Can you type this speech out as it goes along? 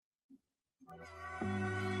Welcome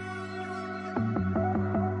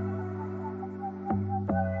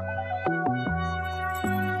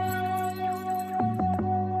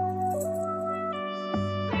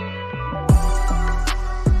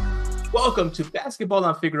to Basketball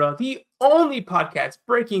on Figueroa, the only podcast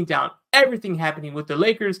breaking down everything happening with the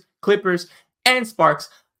Lakers, Clippers, and Sparks.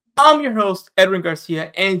 I'm your host, Edwin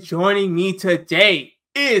Garcia, and joining me today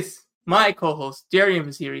is my co-host, Darian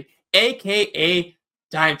Vaziri, a.k.a.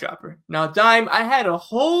 Dime Dropper. Now, Dime, I had a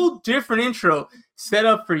whole different intro set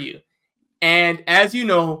up for you. And as you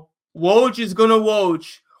know, Woj is going to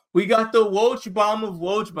Woj. We got the Woj bomb of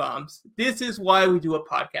Woj bombs. This is why we do a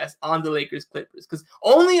podcast on the Lakers Clippers, because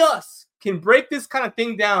only us can break this kind of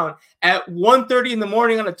thing down at 1:30 in the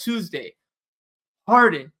morning on a Tuesday.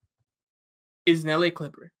 Harden is an LA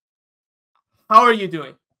Clipper. How are you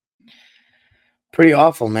doing? Pretty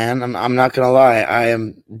awful, man. I'm not going to lie. I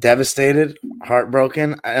am devastated,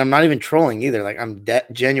 heartbroken. I'm not even trolling either. Like, I'm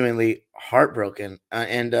genuinely heartbroken.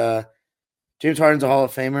 James Harden's a Hall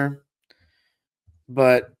of Famer.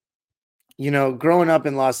 But, you know, growing up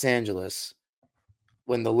in Los Angeles,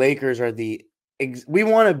 when the Lakers are we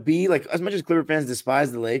want to be, like, as much as Clipper fans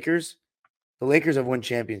despise the Lakers have won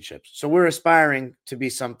championships. So we're aspiring to be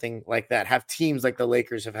something like that, have teams like the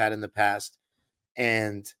Lakers have had in the past.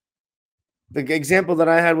 And the example that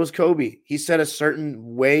I had was Kobe. He set a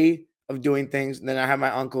certain way of doing things. And then I have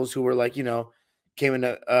my uncles who were like, you know, came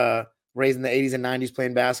into raised in the 80s and 90s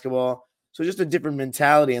playing basketball. So just a different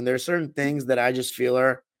mentality. And there are certain things that I just feel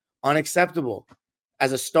are unacceptable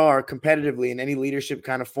as a star competitively in any leadership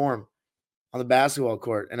kind of form on the basketball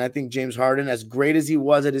court. And I think James Harden, as great as he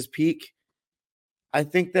was at his peak, I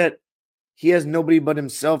think that he has nobody but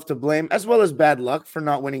himself to blame, as well as bad luck for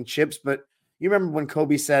not winning chips. But you remember when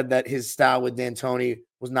Kobe said that his style with D'Antoni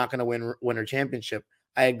was not going to win a championship.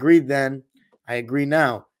 I agreed then. I agree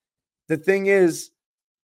now. The thing is,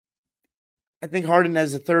 I think Harden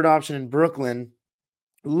as a third option in Brooklyn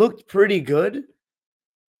looked pretty good.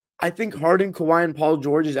 I think Harden, Kawhi, and Paul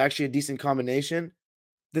George is actually a decent combination.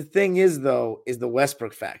 The thing is, though, is the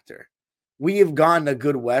Westbrook factor. We have gotten a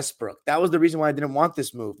good Westbrook. That was the reason why I didn't want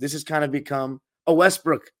this move. This has kind of become a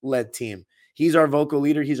Westbrook-led team. He's our vocal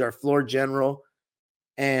leader. He's our floor general.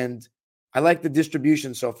 And I like the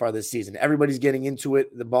distribution so far this season. Everybody's getting into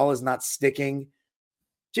it. The ball is not sticking.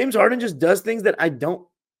 James Harden just does things that I don't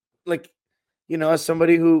like. You know, as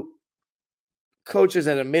somebody who coaches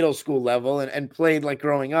at a middle school level and played like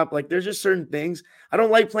growing up, like there's just certain things. I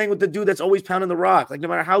don't like playing with the dude that's always pounding the rock. Like no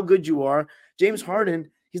matter how good you are, James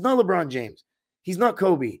Harden, he's not LeBron James. He's not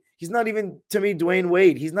Kobe. He's not even, to me, Dwayne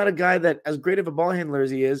Wade. He's not a guy that, as great of a ball handler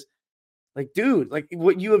as he is, like, dude, like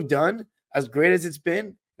what you have done, as great as it's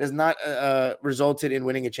been, has not resulted in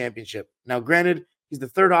winning a championship. Now, granted, he's the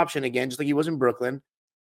third option again, just like he was in Brooklyn.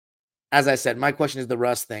 As I said, my question is the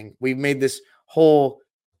Russ thing. We've made this whole,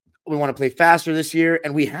 we want to play faster this year,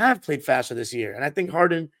 and we have played faster this year. And I think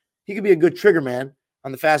Harden, he could be a good trigger man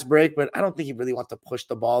on the fast break, but I don't think he really wants to push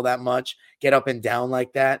the ball that much, get up and down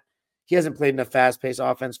like that. He hasn't played in a fast-paced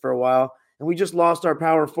offense for a while, and we just lost our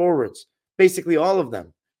power forwards, basically all of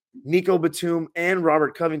them. Nico Batum and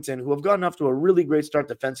Robert Covington, who have gotten off to a really great start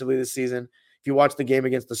defensively this season. If you watch the game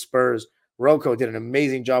against the Spurs, Rocco did an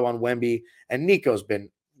amazing job on Wemby, and Nico's been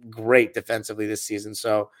great defensively this season.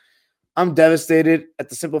 So I'm devastated at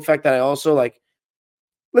the simple fact that I also, like,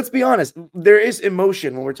 let's be honest, there is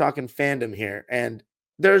emotion when we're talking fandom here. And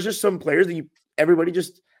there's just some players that everybody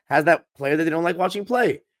just has that player that they don't like watching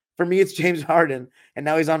play. For me, it's James Harden, and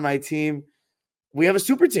now he's on my team. We have a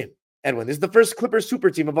super team, Edwin. This is the first Clippers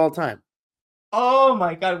super team of all time. Oh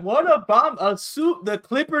my God, what a bomb. The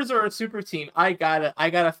Clippers are a super team. I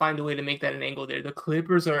gotta find a way to make that an angle there. The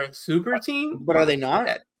Clippers are a super team? But are they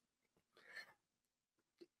not?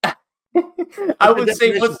 I would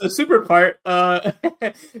say, what's the super part? Kawhi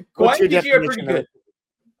and PG are pretty good.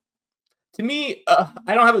 To me,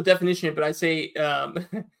 I don't have a definition, but I say,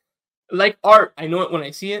 like art, I know it when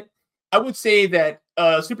I see it. I would say that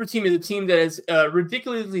super team is a team that is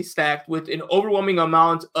ridiculously stacked with an overwhelming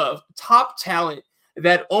amount of top talent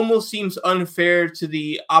that almost seems unfair to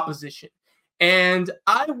the opposition. And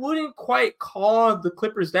I wouldn't quite call the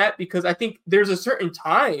Clippers that, because I think there's a certain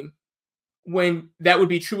time when that would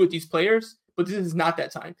be true with these players, but this is not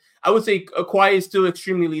that time. I would say Kawhi is still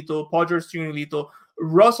extremely lethal. Paul George is extremely lethal.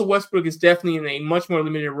 Russell Westbrook is definitely in a much more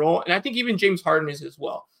limited role, and I think even James Harden is as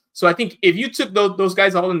well. So I think if you took those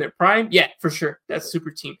guys all in their prime, yeah, for sure, that's super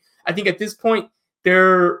team. I think at this point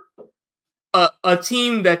they're a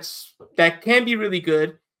team that can be really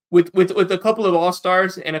good with a couple of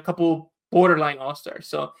all-stars and a couple borderline all-stars.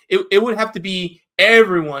 So it would have to be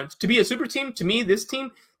everyone to be a super team. To me, this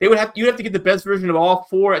team, you'd have to get the best version of all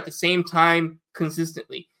four at the same time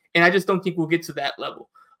consistently. And I just don't think we'll get to that level.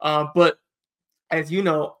 But as you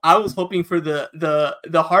know, I was hoping for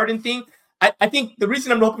the Harden thing. I think the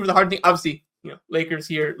reason I'm hoping for the Harden thing, obviously, Lakers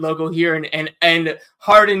here, logo here, and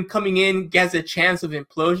Harden coming in gets a chance of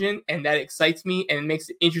implosion, and that excites me and makes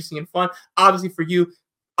it interesting and fun. Obviously, for you,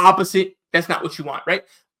 opposite, that's not what you want, right?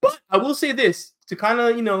 But I will say this to kind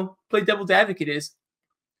of, play devil's advocate is,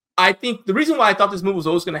 I think the reason why I thought this move was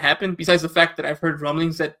always going to happen, besides the fact that I've heard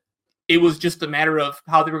rumblings that it was just a matter of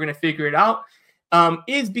how they were going to figure it out,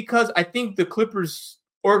 is because I think the Clippers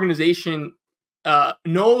organization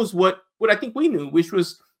knows what I think we knew, which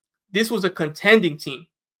was this was a contending team,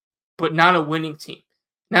 but not a winning team,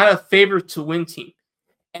 not a favorite to win team.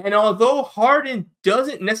 And although Harden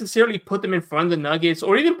doesn't necessarily put them in front of the Nuggets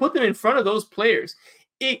or even put them in front of those players,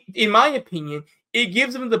 in my opinion, it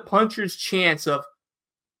gives them the puncher's chance of,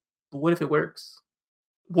 but what if it works?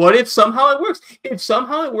 What if somehow it works? If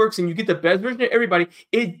somehow it works and you get the best version of everybody,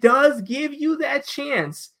 it does give you that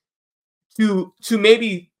chance to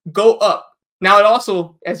maybe go up. Now, it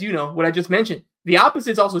also, as you know, what I just mentioned, the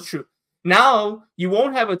opposite is also true. Now, you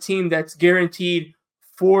won't have a team that's guaranteed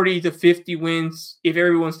 40 to 50 wins if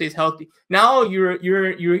everyone stays healthy. Now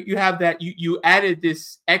you have that you added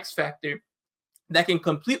this X factor that can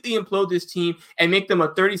completely implode this team and make them a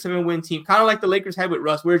 37-win team, kind of like the Lakers had with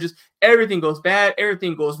Russ, where just everything goes bad,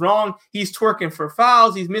 everything goes wrong. He's twerking for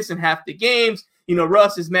fouls, he's missing half the games.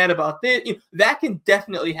 Russ is mad about this. That can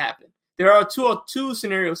definitely happen. There are two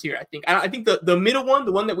scenarios here, I think. I think the middle one,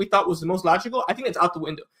 the one that we thought was the most logical, I think it's out the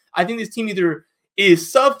window. I think this team either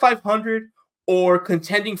is sub 500 or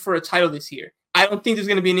contending for a title this year. I don't think there's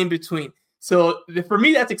going to be an in-between. So for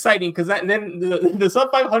me, that's exciting because then the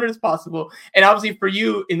sub 500 is possible. And obviously for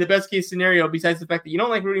you, in the best case scenario, besides the fact that you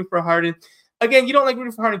don't like rooting for Harden, again, you don't like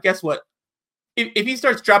rooting for Harden, guess what? If he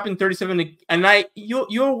starts dropping 37 a night,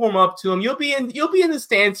 you'll warm up to him. You'll be in the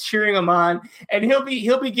stands cheering him on, and he'll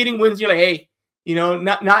be getting wins. You're like, hey,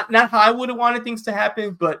 not how I would have wanted things to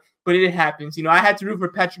happen, but it happens. I had to root for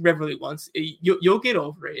Patrick Beverley once. You'll get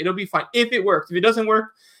over it. It'll be fine if it works. If it doesn't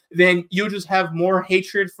work, then you'll just have more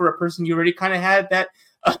hatred for a person you already kind of had that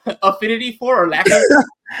affinity for or lack of.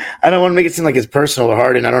 I don't want to make it seem like it's personal to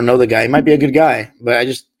Harden. I don't know the guy. He might be a good guy, but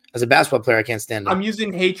as a basketball player, I can't stand him. I'm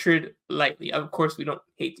using hatred lightly. Of course, we don't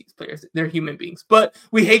hate these players. They're human beings. But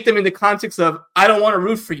we hate them in the context of, I don't want to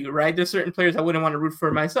root for you, right? There's certain players I wouldn't want to root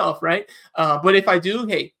for myself, right? But if I do,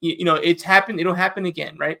 hey, it's happened. It'll happen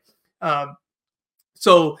again, right?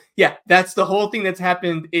 So, yeah, that's the whole thing that's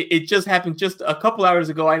happened. It just happened just a couple hours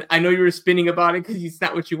ago. I know you were spinning about it because it's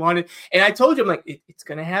not what you wanted. And I told you, I'm like, it's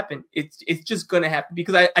going to happen. It's just going to happen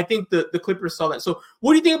because I think the Clippers saw that. So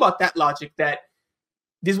what do you think about that logic that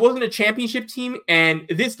this wasn't a championship team, and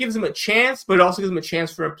this gives them a chance, but it also gives them a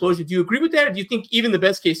chance for implosion? Do you agree with that, or do you think even the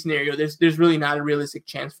best case scenario, there's really not a realistic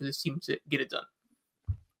chance for this team to get it done?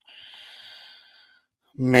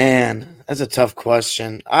 Man, that's a tough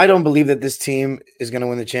question. I don't believe that this team is going to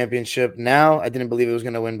win the championship now. I didn't believe it was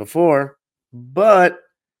going to win before, but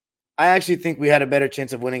I actually think we had a better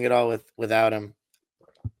chance of winning it all without him.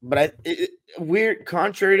 But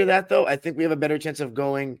contrary to that, though, I think we have a better chance of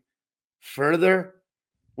going further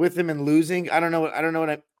with him and losing. I don't know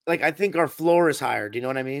what I think our floor is higher. Do you know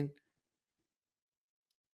what I mean?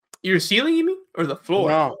 Your ceiling, you mean, or the floor?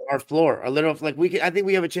 No, our floor. I think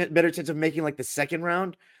we have a better chance of making like the second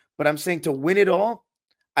round. But I'm saying to win it all,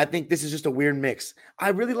 I think this is just a weird mix. I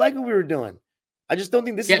really like what we were doing. I just don't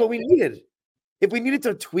think this is what we needed. If we needed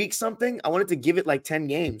to tweak something, I wanted to give it like 10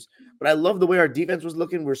 games. But I love the way our defense was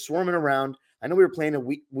looking. We're swarming around. I know we were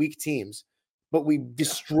playing weak teams, but we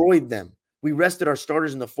destroyed them. We rested our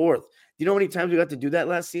starters in the fourth. Do you know how many times we got to do that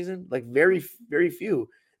last season? Like very, very few.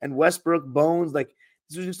 And Westbrook, Bones, like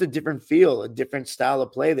this was just a different feel, a different style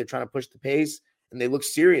of play. They're trying to push the pace, and they look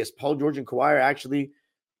serious. Paul George and Kawhi are actually,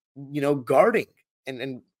 guarding,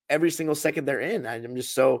 and every single second they're in. I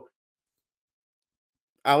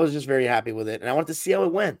was just very happy with it, and I wanted to see how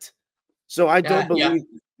it went. So I don't believe.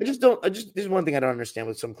 Yeah. There's one thing I don't understand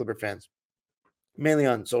with some Clipper fans, mainly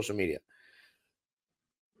on social media.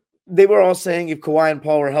 They were all saying if Kawhi and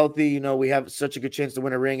Paul were healthy, we have such a good chance to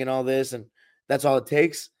win a ring and all this, and that's all it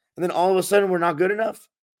takes. And then all of a sudden, we're not good enough.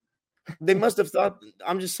 They must have thought,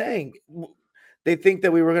 I'm just saying, they think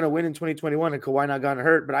that we were going to win in 2021 and Kawhi not gotten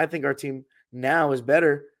hurt. But I think our team now is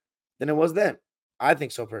better than it was then. I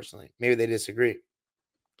think so personally. Maybe they disagree.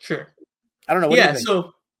 Sure. I don't know. What do you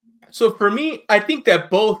think? So for me, I think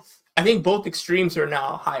both extremes are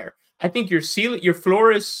now higher. I think your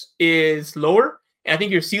floor is lower, and I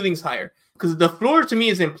think your ceiling's higher. because the floor to me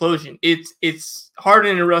is implosion. It's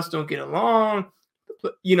Harden and Russ don't get along.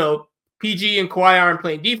 PG and Kawhi aren't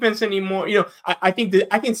playing defense anymore. I think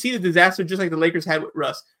that I can see the disaster just like the Lakers had with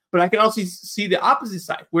Russ, but I can also see the opposite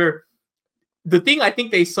side where the thing I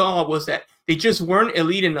think they saw was that they just weren't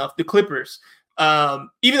elite enough. The Clippers,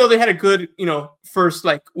 even though they had a good, first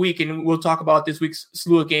week, and we'll talk about this week's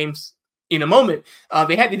slew of games in a moment.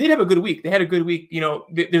 They did have a good week. They had a good week.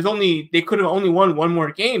 They could have only won one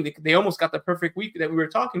more game. They almost got the perfect week that we were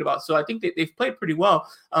talking about. So I think they've played pretty well.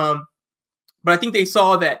 But I think they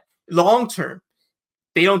saw that long term,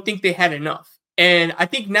 they don't think they had enough. And I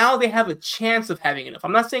think now they have a chance of having enough.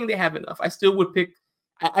 I'm not saying they have enough. I still would pick.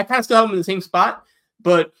 I kind of still have them in the same spot.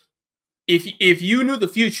 But if you knew the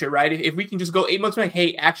future, right? If we can just go 8 months away,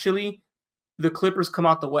 hey, actually, the Clippers come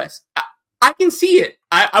out the West. I can see it.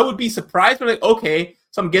 I would be surprised, but okay.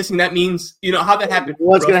 So I'm guessing that means, how that happened.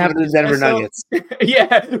 What's going to happen to the Denver Nuggets?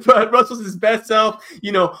 Yeah, but Russell's his best self.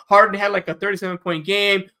 Harden had a 37-point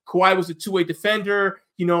game. Kawhi was a two-way defender,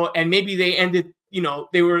 and maybe they ended,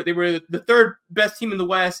 they were the third best team in the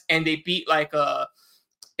West, and they beat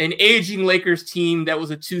an aging Lakers team that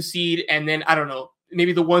was a 2 seed, and then, I don't know,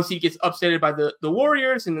 maybe the 1 seed gets upsetted by the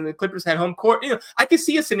Warriors, and then the Clippers had home court. I could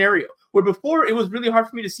see a scenario where before it was really hard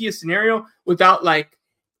for me to see a scenario without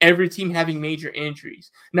every team having major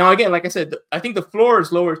injuries. Now, again, like I said, I think the floor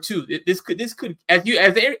is lower too. This could as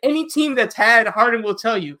any team that's had Harden will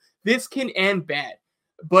tell you, this can end bad.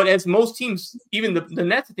 But as most teams, even the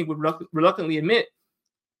Nets, I think would reluctantly admit,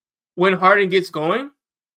 when Harden gets going,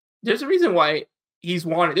 there's a reason why he's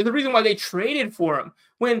wanted. There's a reason why they traded for him.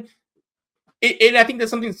 And I think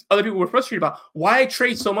that's something other people were frustrated about. Why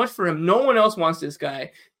trade so much for him? No one else wants this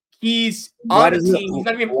guy. He's on the team. He's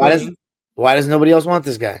not even playing. Why does nobody else want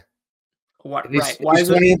this guy? Why is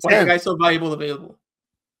the guy so valuable available?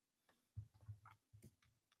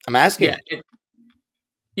 I'm asking.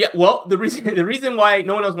 Yeah. Well, the reason why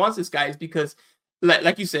no one else wants this guy is because,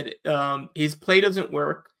 like you said, his play doesn't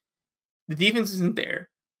work. The defense isn't there.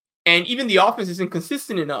 And even the offense isn't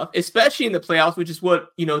consistent enough, especially in the playoffs, which is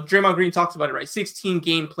what, Draymond Green talks about it, right?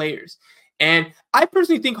 16-game players. And I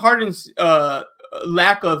personally think Harden's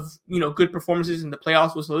lack of, good performances in the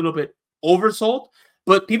playoffs was a little bit oversold.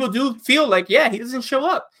 But people do feel he doesn't show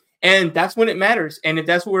up. And that's when it matters. And if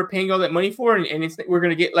that's what we're paying all that money for, and we're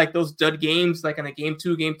going to get those dud games, in a game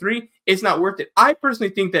 2, game 3, it's not worth it. I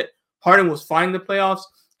personally think that Harden was fine in the playoffs.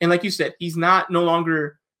 And like you said, he's no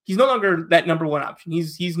longer that number 1 option.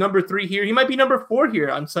 He's number 3 here. He might be number 4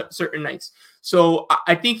 here on certain nights. So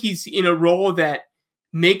I think he's in a role that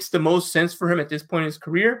makes the most sense for him at this point in his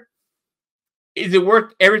career. Is it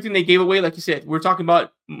worth everything they gave away? Like you said, we're talking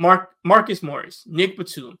about Marcus Morris, Nick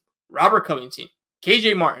Batum, Robert Covington,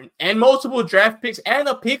 KJ Martin, and multiple draft picks and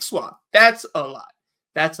a pick swap. That's a lot.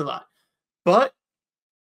 But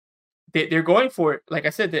they're going for it. Like I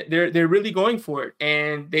said, they're really going for it,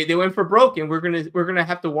 and they went for broke. And we're gonna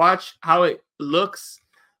have to watch how it looks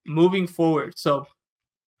moving forward. So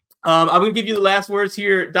I'm gonna give you the last words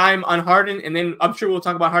here, Dime, on Harden, and then I'm sure we'll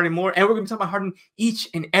talk about Harden more. And we're gonna talk about Harden each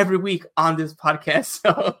and every week on this podcast.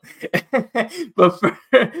 So, but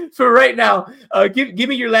for right now, give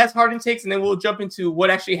me your last Harden takes, and then we'll jump into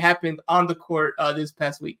what actually happened on the court this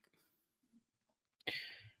past week.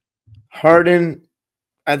 Harden,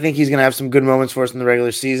 I think he's going to have some good moments for us in the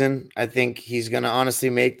regular season. I think he's going to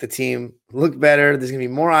honestly make the team look better. There's going to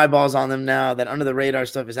be more eyeballs on them now. That under the radar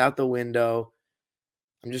stuff is out the window.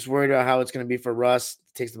 I'm just worried about how it's going to be for Russ.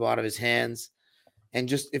 It takes the ball out of his hands. And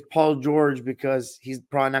just if Paul George, because he's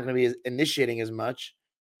probably not going to be initiating as much,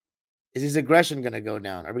 is his aggression going to go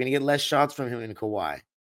down? Are we going to get less shots from him in Kawhi?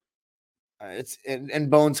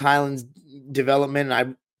 And Bones Highland's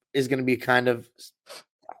development is going to be kind of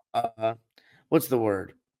what's the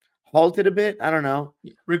word? Halted a bit? I don't know.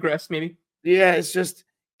 Regress, maybe. Yeah, it's just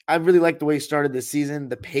I really like the way he started this season,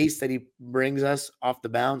 the pace that he brings us off the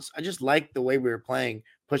bounce. I just like the way we were playing,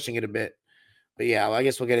 pushing it a bit. But yeah, well, I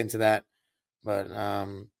guess we'll get into that. But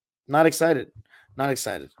not excited. Not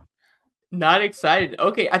excited.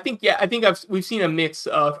 Okay, I think we've seen a mix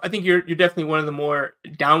of. I think you're definitely one of the more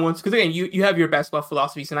down ones because again, you have your basketball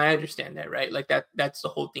philosophies, and I understand that, right? That's the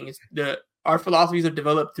whole thing. Is our philosophies are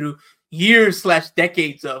developed through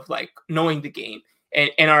years/decades of knowing the game,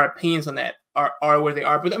 and our opinions on that are where they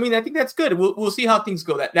are. But I mean, I think that's good. We'll see how things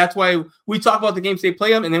go. That's why we talk about the games they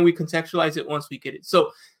play them, and then we contextualize it once we get it.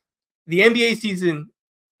 So the NBA season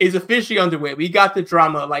is officially underway. We got the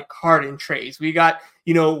drama like Harden trades. We got,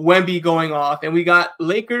 Wemby going off, and we got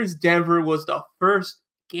Lakers. Denver was the first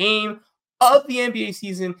game of the NBA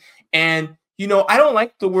season. And, I don't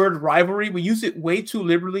like the word rivalry. We use it way too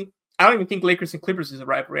liberally. I don't even think Lakers and Clippers is a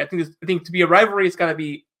rivalry. I think to be a rivalry, it's got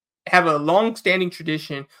to have a long-standing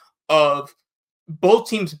tradition of both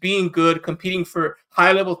teams being good, competing for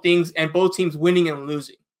high-level things, and both teams winning and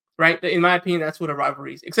losing. Right? In my opinion, that's what a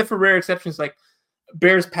rivalry is. Except for rare exceptions like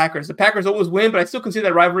Bears Packers. The Packers always win, but I still consider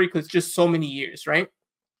that rivalry because it's just so many years, right?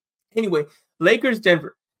 Anyway, Lakers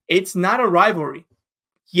Denver. It's not a rivalry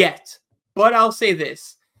yet, but I'll say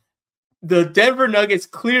this. The Denver Nuggets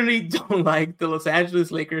clearly don't like the Los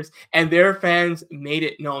Angeles Lakers, and their fans made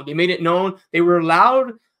it known. They made it known. They were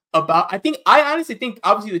loud about, I honestly think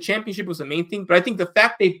obviously the championship was the main thing, but I think the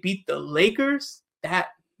fact they beat the Lakers, that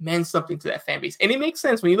meant something to that fan base. And it makes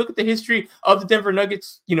sense when you look at the history of the Denver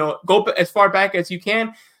Nuggets, go as far back as you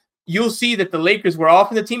can, you'll see that the Lakers were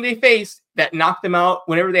often the team they faced that knocked them out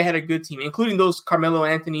whenever they had a good team, including those Carmelo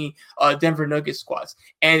Anthony Denver Nuggets squads.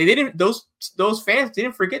 And those fans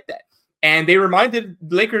didn't forget that. And they reminded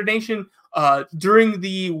Laker Nation during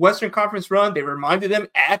the Western Conference run, they reminded them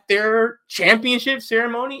at their championship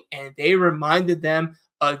ceremony, and they reminded them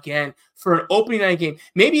again for an opening night game.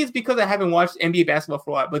 Maybe it's because I haven't watched NBA basketball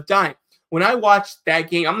for a while, but Dime, when I watched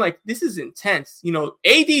that game, I'm like, this is intense.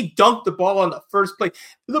 AD dunked the ball on the first play.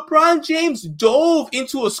 LeBron James dove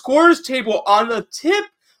into a scorer's table on the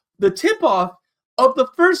tip-off of the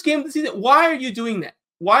first game of the season. Why are you doing that?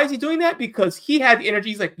 Why is he doing that? Because he had the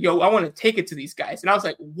energy. He's like, yo, I want to take it to these guys. And I was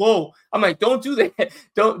like, whoa. I'm like, don't do that.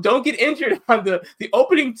 Don't get injured on the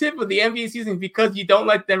opening tip of the NBA season because you don't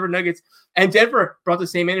like Denver Nuggets. And Denver brought the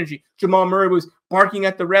same energy. Jamal Murray was barking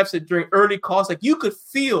at the refs during early calls. Like, you could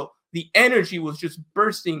feel the energy was just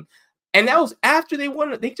bursting. And that was after they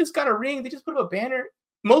won. They just got a ring. They just put up a banner.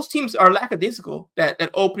 Most teams are lackadaisical that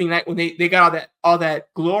opening night when they got all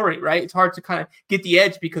that glory, right? It's hard to kind of get the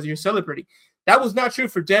edge because you're celebrating. That was not true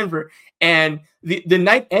for Denver. And the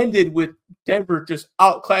night ended with Denver just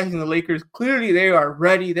outclassing the Lakers. Clearly, they are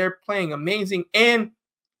ready. They're playing amazing. And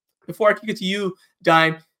before I kick it to you,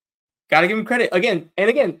 Dime, got to give them credit. Again,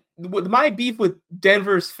 with my beef with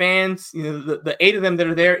Denver's fans, the 8 of them that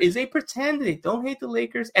are there, is they pretend they don't hate the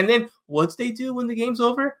Lakers. And then what's they do when the game's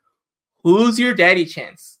over? Who's your daddy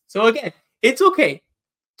chance? So again, it's okay.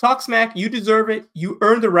 Talk smack. You deserve it. You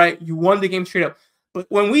earned the right. You won the game straight up. But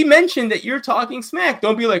when we mention that you're talking smack,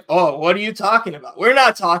 don't be like, oh, what are you talking about? We're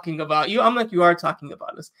not talking about you. I'm like, you are talking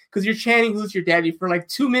about us because you're chanting who's your daddy for like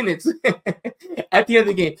 2 minutes at the end of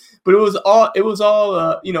the game. But it was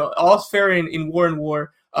all all's fair in war and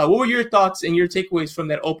war. What were your thoughts and your takeaways from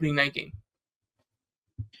that opening night game?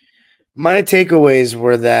 My takeaways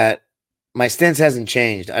were that my stance hasn't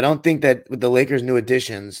changed. I don't think that with the Lakers' new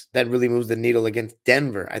additions, that really moves the needle against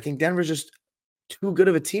Denver. I think Denver's just too good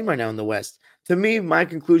of a team right now in the West. To me, my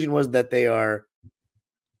conclusion was that they are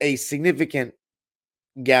a significant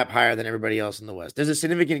gap higher than everybody else in the West. There's a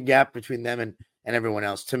significant gap between them and everyone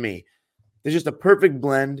else, to me. There's just a perfect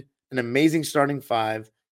blend, an amazing starting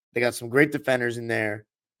 5. They got some great defenders in there,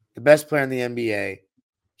 the best player in the NBA.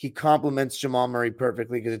 He complements Jamal Murray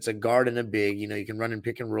perfectly because it's a guard and a big. You can run in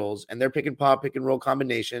pick and rolls. And their pick and pop, pick and roll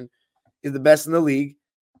combination is the best in the league.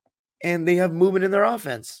 And they have movement in their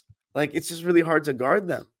offense. Like, it's just really hard to guard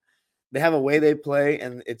them. They have a way they play,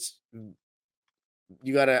 and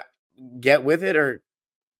you got to get with it or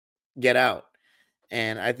get out.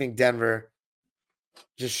 And I think Denver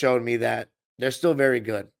just showed me that they're still very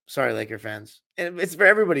good. Sorry, Laker fans. And it's for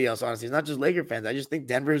everybody else, honestly. It's not just Laker fans. I just think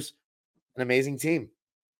Denver's an amazing team.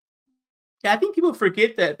 Yeah, I think people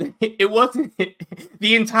forget that it wasn't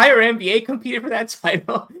the entire NBA competed for that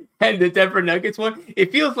title and the Denver Nuggets won.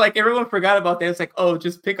 It feels like everyone forgot about that. It's like, oh,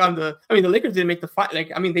 just pick on the Lakers didn't make the fight.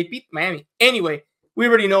 They beat Miami. Anyway, we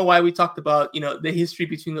already know why we talked about, the history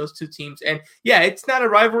between those two teams. And yeah, it's not a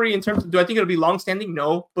rivalry in terms of, do I think it'll be long-standing?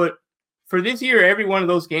 No, but for this year, every one of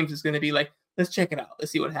those games is going to be like, let's check it out.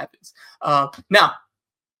 Let's see what happens. Now,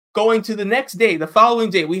 going to the next day, the following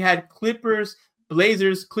day, we had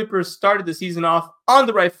Blazers. Clippers started the season off on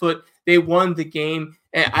the right foot. They won the game.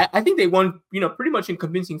 And I think they won, pretty much in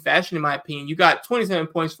convincing fashion, in my opinion. You got 27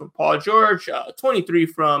 points from Paul George, 23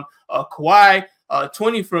 from Kawhi,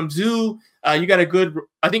 20 from Zoo. You got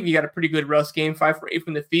a pretty good Russ game, 5 for 8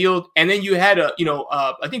 from the field. And then you had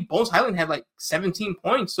I think Bones Highland had like 17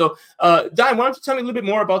 points. So, Dime, why don't you tell me a little bit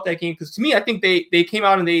more about that game? Because to me, I think they came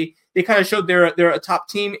out and they kind of showed they're a top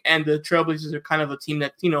team, and the Trailblazers are kind of a team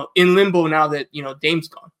that, in limbo now that, Dame's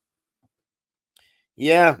gone.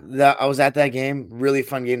 Yeah, I was at that game. Really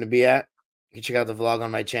fun game to be at. You can check out the vlog on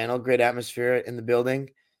my channel. Great atmosphere in the building.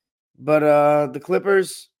 But the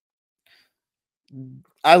Clippers,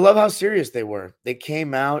 I love how serious they were. They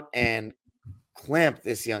came out and clamped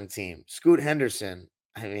this young team. Scoot Henderson.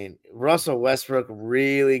 Russell Westbrook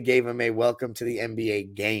really gave him a welcome to the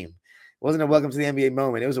NBA game. wasn't a welcome to the NBA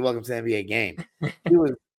moment. It was a welcome to the NBA game. He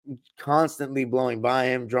was constantly blowing by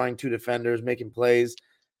him, drawing two defenders, making plays.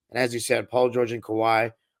 And as you said, Paul George and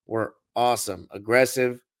Kawhi were awesome,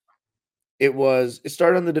 aggressive. It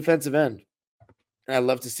started on the defensive end. And I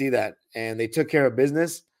love to see that. And they took care of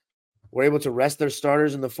business, were able to rest their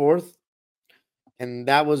starters in the fourth. And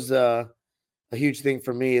that was a huge thing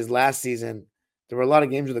for me is last season, there were a lot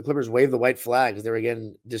of games where the Clippers waved the white flag because they were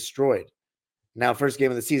getting destroyed. Now, first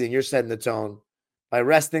game of the season, you're setting the tone by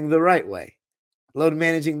resting the right way, load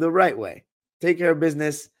managing the right way. Take care of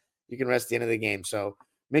business. You can rest at the end of the game. So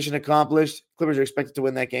mission accomplished. Clippers are expected to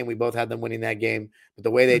win that game. We both had them winning that game. But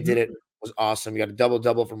the way they did it was awesome. You got a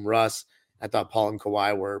double-double from Russ. I thought Paul and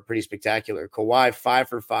Kawhi were pretty spectacular. Kawhi 5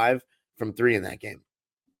 for 5 from 3 in that game.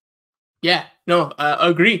 Yeah, no,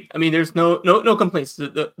 agree. I mean, there's no complaints.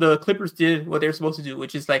 The Clippers did what they're supposed to do,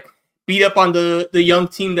 which is like beat up on the young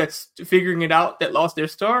team that's figuring it out, that lost their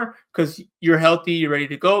star, because you're healthy, you're ready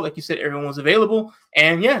to go. Like you said, everyone was available.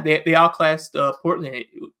 And yeah, they outclassed Portland.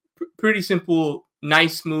 Pretty simple,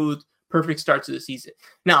 nice, smooth, perfect start to the season.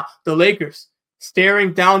 Now, the Lakers,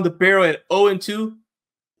 staring down the barrel at 0-2,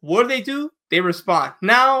 what do? They respond.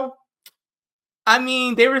 Now, I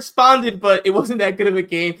mean, they responded, but it wasn't that good of a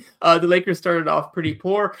game. The Lakers started off pretty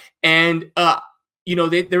poor. And,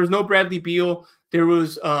 there was no Bradley Beal. There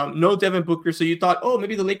was no Devin Booker. So you thought, oh,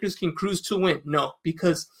 maybe the Lakers can cruise to win. No,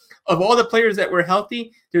 because of all the players that were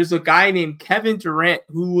healthy, there's a guy named Kevin Durant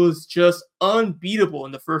who was just unbeatable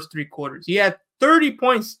in the first 3 quarters. He had 30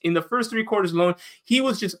 points in the first 3 quarters alone. He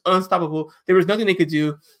was just unstoppable. There was nothing they could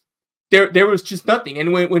do. There was just nothing.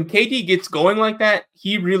 And when KD gets going like that,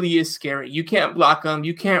 he really is scary. You can't block him.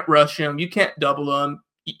 You can't rush him. You can't double him.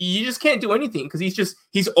 You just can't do anything because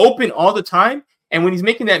he's open all the time. And when he's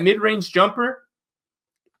making that mid-range jumper,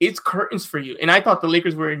 it's curtains for you. And I thought the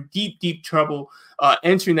Lakers were in deep, deep trouble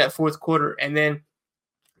entering that fourth quarter. And then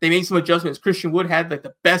they made some adjustments. Christian Wood had like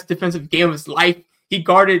the best defensive game of his life. He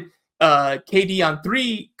guarded KD on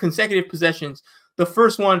 3 consecutive possessions. The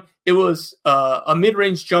first one, it was a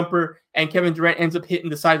mid-range jumper, and Kevin Durant ends up hitting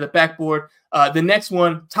the side of the backboard. The next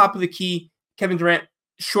one, top of the key, Kevin Durant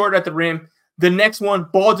short at the rim. The next one,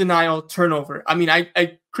 ball turnover. I mean,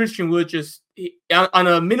 Christian Wood just on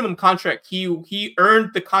a minimum contract, he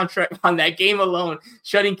earned the contract on that game alone,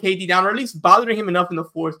 shutting KD down, or at least bothering him enough in the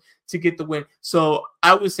fourth to get the win. So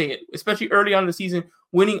I would say it, especially early on in the season,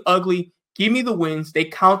 winning ugly. Give me the wins. They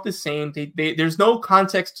count the same. There's no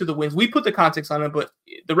context to the wins. We put the context on them, but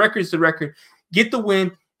the record is the record. Get the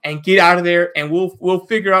win and get out of there, and we'll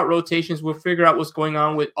figure out rotations. We'll figure out what's going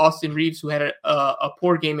on with Austin Reeves, who had a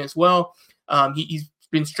poor game as well. He's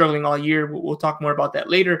been struggling all year. We'll talk more about that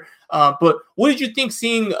later. But what did you think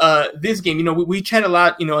seeing this game? We chat a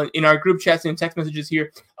lot, in our group chats and text messages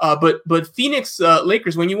here. But Phoenix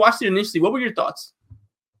Lakers, when you watched it initially, what were your thoughts?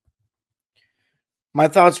 My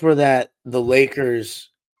thoughts were that the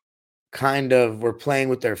Lakers kind of were playing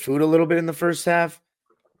with their food a little bit in the first half,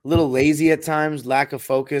 a little lazy at times, lack of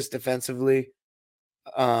focus defensively.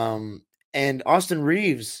 And Austin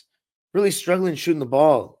Reeves really struggling shooting the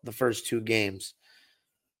ball the first 2 games.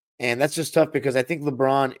 And that's just tough because I think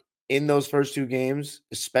LeBron in those first 2 games,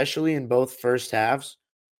 especially in both first halves,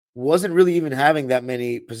 wasn't really even having that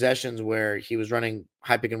many possessions where he was running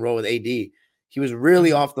high pick and roll with AD. He was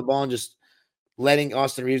really off the ball and just letting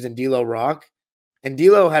Austin Reeves and D'Lo rock. And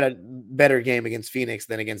D'Lo had a better game against Phoenix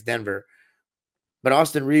than against Denver. But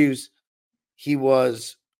Austin Reeves, he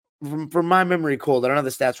was, from my memory, cold. I don't have the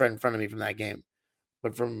stats right in front of me from that game.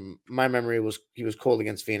 But from my memory, he was cold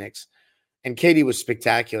against Phoenix. And KD was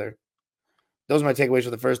spectacular. Those are my takeaways for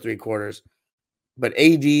the first 3 quarters. But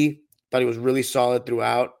AD thought he was really solid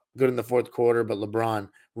throughout, good in the fourth quarter. But LeBron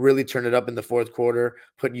really turned it up in the fourth quarter,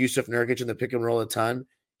 put Yusuf Nurkic in the pick and roll a ton,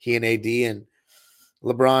 he and AD. And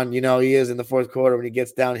LeBron, he is in the fourth quarter when he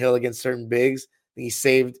gets downhill against certain bigs. He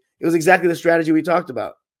saved. It was exactly the strategy we talked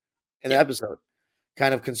about in the episode,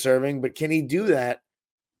 kind of conserving. But can he do that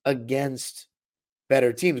against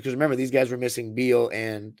better teams? Because remember, these guys were missing Beal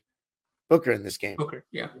and Booker in this game. Booker,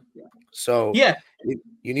 yeah. So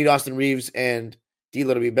you need Austin Reeves and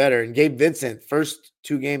D'Lo to be better. And Gabe Vincent, first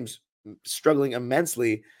 2 games struggling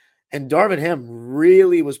immensely, and Darvin Ham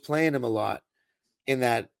really was playing him a lot in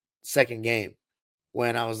that second game.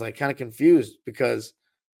 When I was like kind of confused because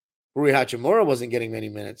Rui Hachimura wasn't getting many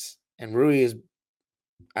minutes, and Rui is,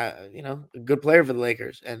 a good player for the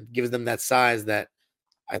Lakers and gives them that size that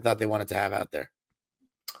I thought they wanted to have out there.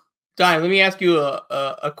 Dime, let me ask you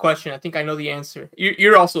a question. I think I know the answer.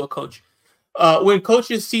 You're also a coach. When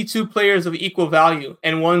coaches see 2 players of equal value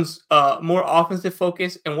and one's more offensive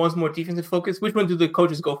focus and one's more defensive focus, which one do the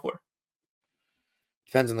coaches go for?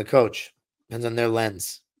 Depends on the coach. Depends on their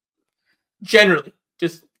lens. Generally,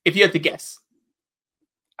 just if you had to guess.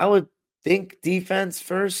 I would think defense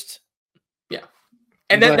first. Yeah.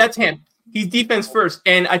 And that's Ham. He's defense first.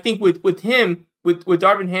 And I think with him, with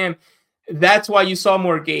Darvin Ham, that's why you saw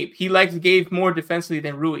more Gabe. He likes Gabe more defensively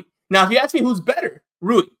than Rui. Now, if you ask me who's better,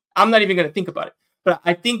 Rui. I'm not even going to think about it. But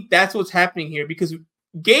I think that's what's happening here because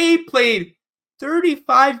Gabe played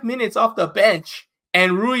 35 minutes off the bench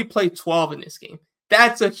and Rui played 12 in this game.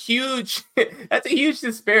 That's a huge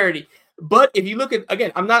disparity. But if you look at,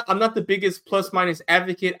 again, I'm not the biggest plus minus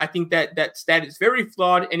advocate. I think that stat is very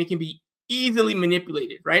flawed and it can be easily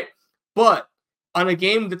manipulated, right? But on a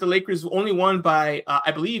game that the Lakers only won by,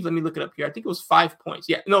 I believe, let me look it up here. I think it was 5 points.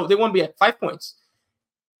 Yeah, no, they won by 5 points.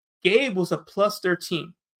 Gabe was a plus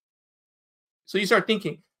 13. So you start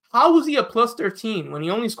thinking, how was he a plus 13 when he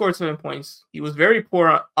only scored 7 points? He was very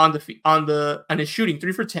poor on his shooting,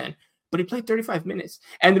 3 for 10, but he played 35 minutes.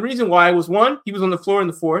 And the reason why was, one, he was on the floor in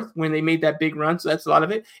the fourth when they made that big run, so that's a lot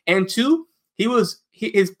of it. And two,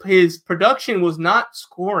 his production was not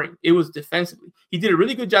scoring; it was defensively. He did a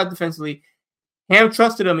really good job defensively. Ham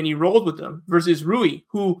trusted him and he rolled with him versus Rui,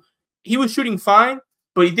 who he was shooting fine,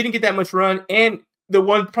 but he didn't get that much run. And the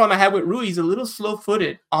one problem I had with Rui, he's a little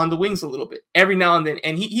slow-footed on the wings a little bit every now and then.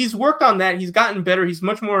 And he's worked on that. He's gotten better. He's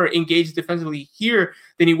much more engaged defensively here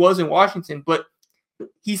than he was in Washington, but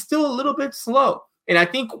he's still a little bit slow. And I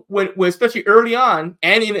think when especially early on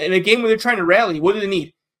and in a game where they're trying to rally, what do they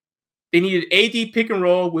need? They needed AD pick and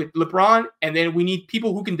roll with LeBron, and then we need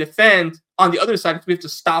people who can defend on the other side because we have to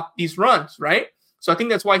stop these runs, right? So I think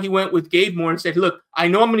that's why he went with Gabe more and said, look, I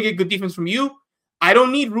know I'm going to get good defense from you. I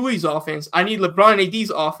don't need Rui's offense. I need LeBron and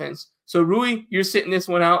AD's offense. So Rui, you're sitting this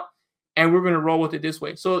one out, and we're going to roll with it this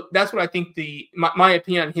way. So that's what I think my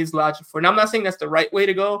opinion on his logic for. Now, I'm not saying that's the right way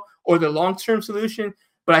to go or the long-term solution,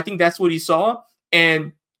 but I think that's what he saw.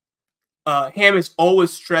 And Ham has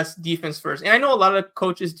always stressed defense first. And I know a lot of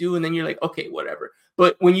coaches do, and then you're like, okay, whatever.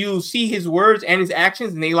 But when you see his words and his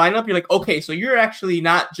actions and they line up, you're like, okay, so you're actually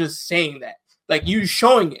not just saying that. Like, you're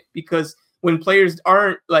showing it, because when players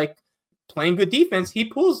aren't like playing good defense, he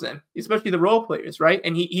pulls them, especially the role players, right?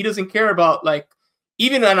 And he doesn't care about, like,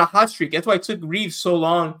 even on a hot streak. That's why it took Reeves so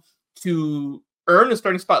long to earn a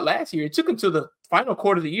starting spot last year. It took him to the final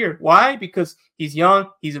quarter of the year. Why? Because he's young,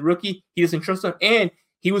 he's a rookie, he doesn't trust them, and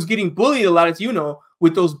he was getting bullied a lot, as you know,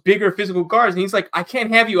 with those bigger physical guards. And he's like, I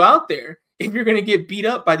can't have you out there if you're going to get beat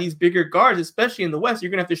up by these bigger guards, especially in the West.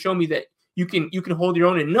 You're going to have to show me that you can hold your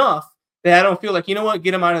own enough that I don't feel like, you know what,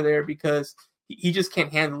 get him out of there, because he just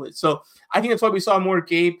can't handle it. So I think that's why we saw more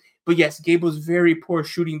Gabe. But yes, Gabe was very poor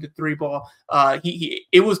shooting the three ball.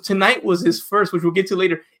 Tonight was his first, which we'll get to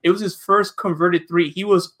later. It was his first converted three. He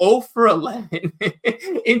was 0 for 11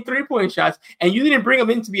 in 3-point shots. And you didn't bring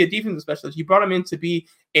him in to be a defensive specialist. You brought him in to be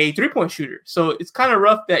a 3-point shooter. So it's kind of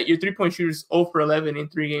rough that your 3-point shooter is 0 for 11 in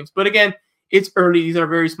 3 games. But again, it's early. These are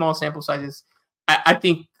very small sample sizes. I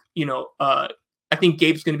think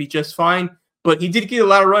Gabe's going to be just fine. But he did get a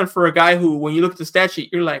lot of run for a guy who, when you look at the stat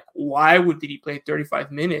sheet, you're like, why did he play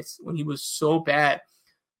 35 minutes when he was so bad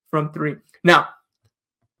from 3? Now,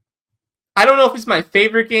 I don't know if it's my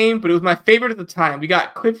favorite game, but it was my favorite at the time. We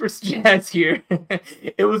got Clippers Jazz here.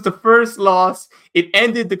 It was the first loss. It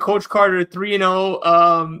ended the Coach Carter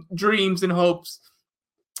 3-0 dreams and hopes.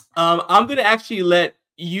 I'm going to actually let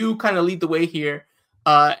you kind of lead the way here.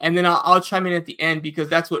 And then I'll chime in at the end, because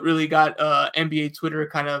that's what really got NBA Twitter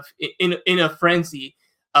kind of in a frenzy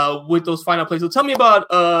with those final plays. So tell me about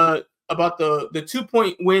the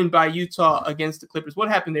 2-point win by Utah against the Clippers. What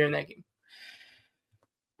happened there in that game?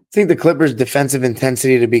 I think the Clippers' defensive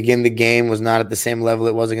intensity to begin the game was not at the same level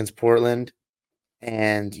it was against Portland.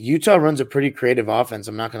 And Utah runs a pretty creative offense,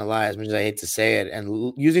 I'm not going to lie, as much as I hate to say it.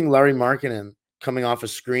 And using Larry Markkinen coming off of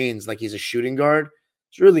screens like he's a shooting guard,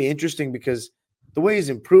 it's really interesting, because the way he's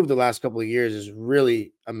improved the last couple of years is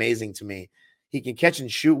really amazing to me. He can catch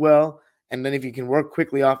and shoot well, and then if you can work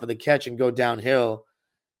quickly off of the catch and go downhill,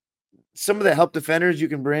 some of the help defenders you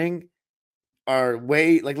can bring are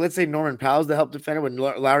like, let's say Norman Powell's the help defender with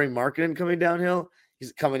Larry Markkinen coming downhill.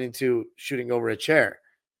 He's coming into shooting over a chair.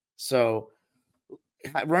 So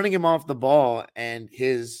running him off the ball and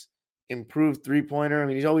his improved three-pointer, I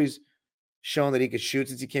mean, he's always shown that he could shoot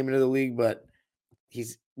since he came into the league, but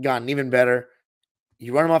he's gotten even better.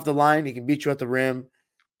 You run him off the line, he can beat you at the rim,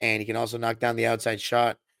 and he can also knock down the outside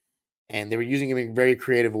shot. And they were using him in very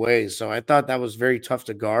creative ways. So I thought that was very tough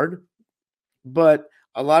to guard. But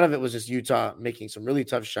a lot of it was just Utah making some really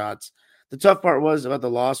tough shots. The tough part was about the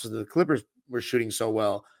loss was that the Clippers were shooting so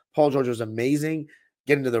well. Paul George was amazing,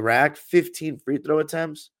 getting to the rack, 15 free throw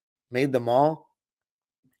attempts, made them all.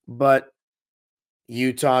 But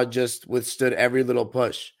Utah just withstood every little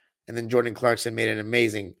push. And then Jordan Clarkson made an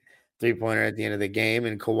amazing three-pointer at the end of the game.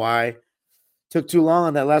 And Kawhi took too long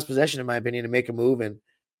on that last possession, in my opinion, to make a move. And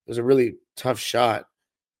it was a really tough shot.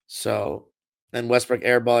 So then Westbrook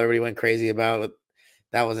airball, everybody went crazy about.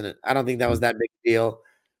 That wasn't I don't think that was that big a deal.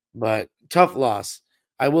 But tough loss.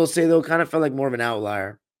 I will say, though, kind of felt like more of an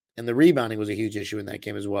outlier. And the rebounding was a huge issue in that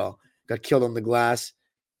game as well. Got killed on the glass.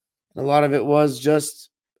 And a lot of it was just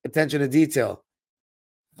attention to detail.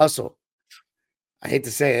 Hustle. I hate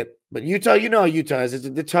to say it, but Utah, you know how Utah is. It's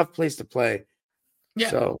a tough place to play. Yeah.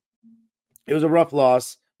 So it was a rough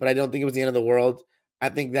loss, but I don't think it was the end of the world. I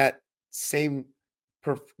think that same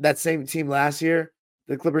team last year,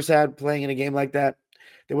 the Clippers had playing in a game like that,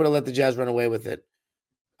 they would have let the Jazz run away with it.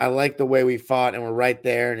 I like the way we fought and we're right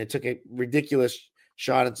there, and it took a ridiculous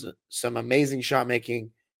shot and some amazing shot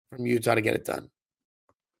making from Utah to get it done.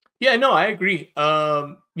 Yeah, no, I agree.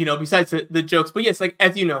 Besides the jokes, but yes, like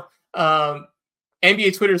as you know,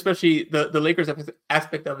 NBA Twitter, especially the Lakers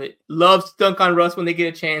aspect of it, loves to dunk on Russ when they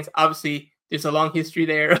get a chance. Obviously, there's a long history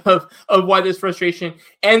there of why there's frustration,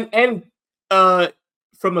 and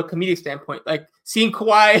from a comedic standpoint, like seeing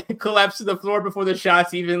Kawhi collapse to the floor before the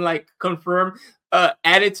shots even like confirm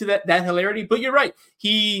added to that hilarity. But you're right,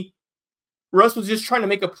 Russ was just trying to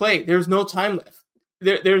make a play. There's no time left.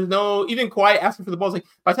 There's no, even Kawhi asking for the ball. It's like,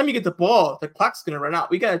 by the time you get the ball, the clock's going to run out.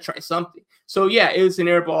 We got to try something. So, yeah, it was an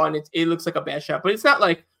air ball, and it looks like a bad shot. But it's not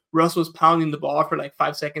like Russ was pounding the ball for like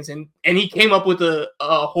 5 seconds, and he came up with a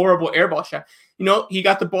horrible air ball shot. He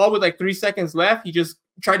got the ball with like 3 seconds left. He just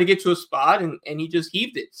tried to get to a spot, and he just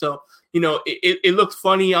heaved it. So, it looks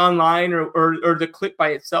funny online or the clip by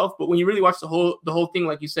itself. But when you really watch the whole thing,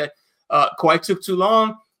 like you said, Kawhi took too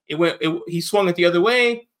long. He swung it the other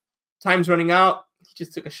way. Time's running out. He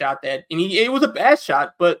just took a shot and it was a bad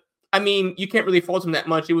shot, but I mean, you can't really fault him that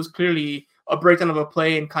much. It was clearly a breakdown of a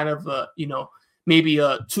play and kind of, maybe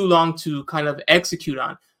too long to kind of execute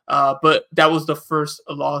on. But that was the first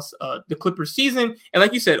loss the Clippers season. And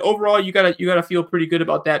like you said, overall, you gotta feel pretty good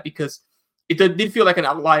about that because it did feel like an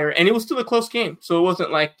outlier, and it was still a close game. So it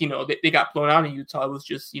wasn't like they got blown out in Utah. It was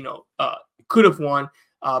just could have won,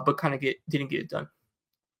 but kind of didn't get it done.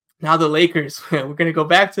 Now the Lakers, we're going to go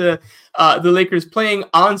back to the Lakers playing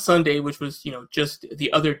on Sunday, which was, just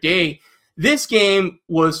the other day. This game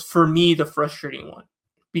was, for me, the frustrating one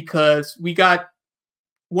because we got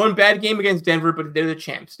one bad game against Denver, but they're the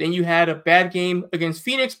champs. Then you had a bad game against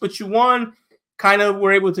Phoenix, but you won,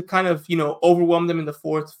 were able to overwhelm them in the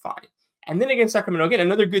fourth, fine. And then against Sacramento, again,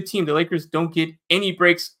 another good team. The Lakers don't get any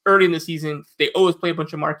breaks early in the season. They always play a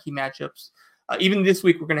bunch of marquee matchups. Even this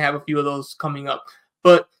week, we're going to have a few of those coming up.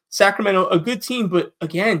 But Sacramento, a good team, but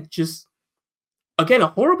again, a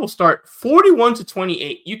horrible start.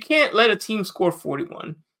 41-28. You can't let a team score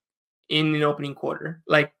 41 in an opening quarter.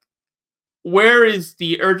 Like, where is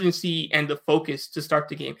the urgency and the focus to start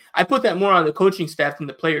the game? I put that more on the coaching staff than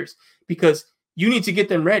the players because you need to get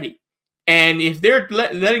them ready. And if they're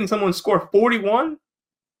letting someone score 41,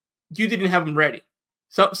 you didn't have them ready.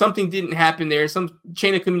 Something didn't happen there. Some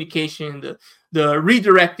chain of communication, the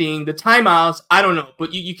redirecting, the timeouts, I don't know.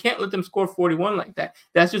 But you can't let them score 41 like that.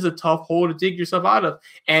 That's just a tough hole to dig yourself out of.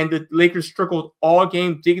 And the Lakers struggled all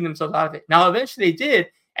game digging themselves out of it. Now, eventually they did,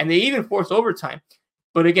 and they even forced overtime.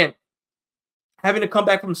 But again, having to come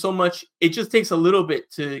back from so much, it just takes a little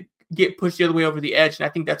bit to get pushed the other way over the edge. And I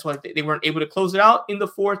think that's why they weren't able to close it out in the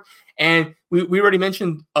fourth. And we already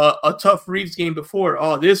mentioned a tough Reeves game before.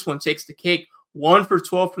 Oh, this one takes the cake. 1 for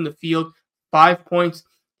 12 from the field, 5 points.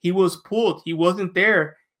 He was pulled. He wasn't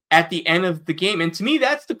there at the end of the game. And to me,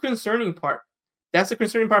 that's the concerning part. That's the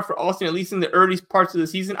concerning part for Austin, at least in the early parts of the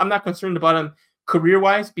season. I'm not concerned about him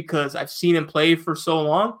career-wise because I've seen him play for so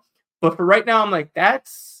long. But for right now, I'm like,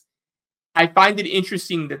 I find it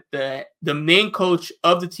interesting that the main coach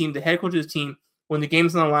of the team, the head coach of the team, when the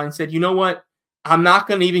game's on the line, said, you know what? I'm not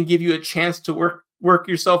going to even give you a chance to work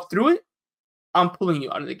yourself through it. I'm pulling you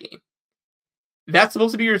out of the game. That's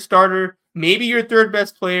supposed to be your starter, maybe your third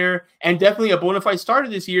best player, and definitely a bona fide starter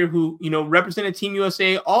this year who, represented Team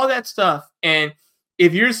USA, all that stuff. And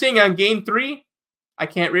if you're saying on game 3, I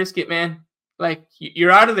can't risk it, man. Like,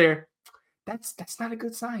 you're out of there. That's not a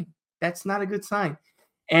good sign. That's not a good sign.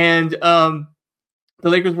 And the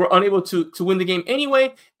Lakers were unable to win the game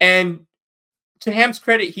anyway. And to Ham's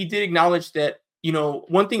credit, he did acknowledge that,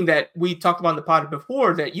 one thing that we talked about in the pod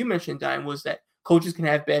before that you mentioned, Dime, was that coaches can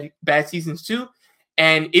have bad seasons too.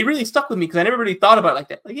 And it really stuck with me because I never really thought about it like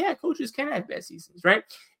that. Like, yeah, coaches can have bad seasons, right?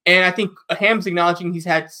 And I think Ham's acknowledging he's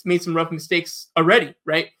made some rough mistakes already,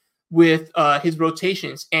 right, with his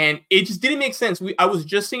rotations. And it just didn't make sense. I was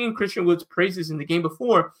just singing Christian Wood's praises in the game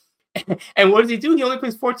before And what does he do? He only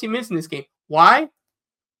plays 14 minutes in this game. Why?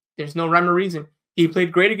 There's no rhyme or reason. He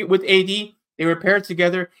played great with AD. They were paired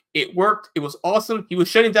together. It worked. It was awesome. He was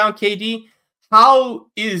shutting down KD. How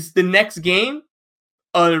is the next game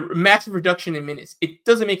a massive reduction in minutes? It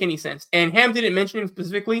doesn't make any sense. And Ham didn't mention him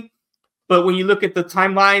specifically, but when you look at the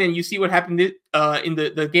timeline and you see what happened in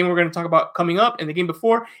the game we're going to talk about coming up and the game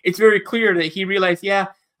before, it's very clear that he realized, yeah,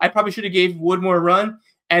 I probably should have gave Wood more run,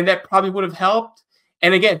 and that probably would have helped.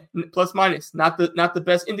 And again, plus minus, not the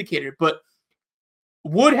best indicator, but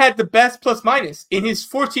Wood had the best plus minus. In his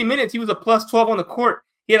 14 minutes, he was a plus 12 on the court.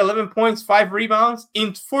 He had 11 points, 5 rebounds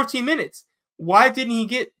in 14 minutes. Why didn't he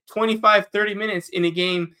get 25, 30 minutes in a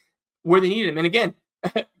game where they needed him? And again,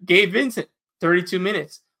 Gabe Vincent, 32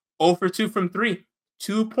 minutes, 0 for 2 from 3,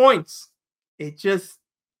 2 points. It just,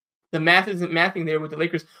 the math isn't mathing there with the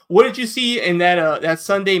Lakers. What did you see in that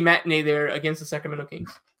Sunday matinee there against the Sacramento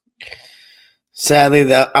Kings?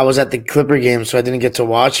 Sadly, I was at the Clipper game, so I didn't get to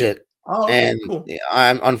watch it. Oh, okay, and cool.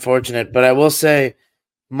 I'm unfortunate, but I will say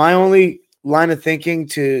my only line of thinking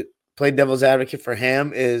to play devil's advocate for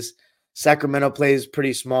Ham is Sacramento plays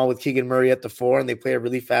pretty small with Keegan Murray at the 4, and they play a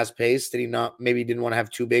really fast pace. Did he not? Maybe he didn't want to have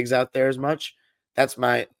 2 bigs out there as much. That's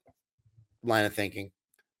my line of thinking.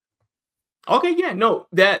 Okay, yeah, no,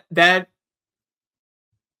 that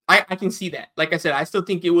I can see that. Like I said, I still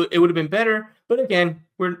think it would have been better, but again,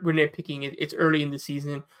 we're nitpicking it. It's early in the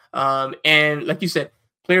season, and like you said,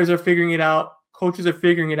 players are figuring it out, coaches are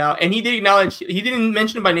figuring it out, and he did acknowledge. He didn't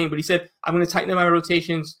mention it by name, but he said, "I'm going to tighten up my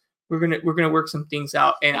rotations. We're gonna work some things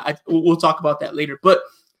out," and we'll talk about that later. But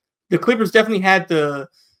the Clippers definitely had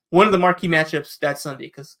one of the marquee matchups that Sunday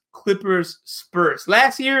because Clippers Spurs.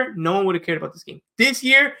 Last year, no one would have cared about this game. This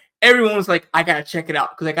year, everyone was like, I gotta check it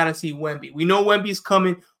out because I gotta see Wemby. We know Wemby's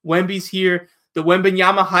coming. Wemby's here. The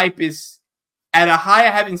Wembanyama hype is at a high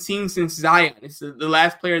I haven't seen since Zion. It's the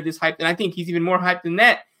last player this hyped, and I think he's even more hyped than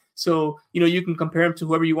that. So, you can compare him to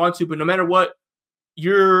whoever you want to, but no matter what,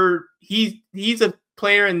 he's a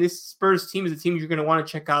player, and this Spurs team is a team you're going to want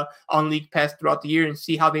to check out on League Pass throughout the year and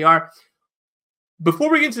see how they are. Before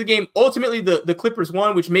we get into the game, ultimately the Clippers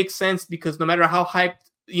won, which makes sense because no matter how hyped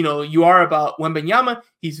you are about Wembanyama,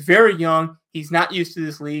 he's very young. He's not used to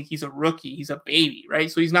this league. He's a rookie. He's a baby, right?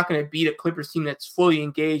 So he's not going to beat a Clippers team that's fully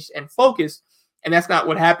engaged and focused. And that's not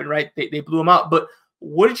what happened, right? They blew him out. But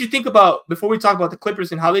what did you think about, before we talk about the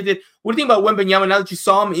Clippers and how they did, what do you think about Wembanyama now that you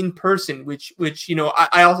saw him in person, which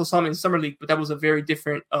I also saw him in Summer League, but that was a very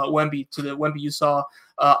different Wemby to the Wemby you saw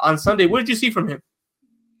on Sunday. What did you see from him?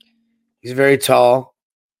 He's very tall.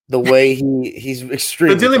 The way he's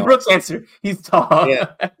extremely the Dylan tall. Brooks answer. He's tall.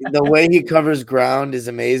 Yeah. The way he covers ground is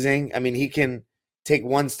amazing. I mean, he can take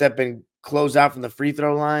one step and close out from the free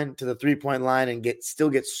throw line to the 3-point line and still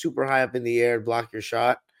get super high up in the air and block your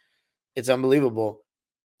shot. It's unbelievable.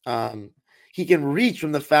 He can reach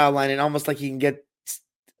from the foul line and almost like he can get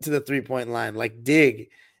to the 3-point line, like dig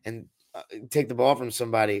and take the ball from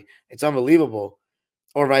somebody. It's unbelievable.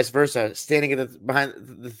 Or vice versa, standing behind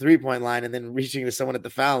the 3-point line and then reaching to someone at the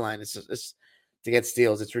foul line. It's to get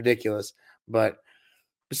steals. It's ridiculous. But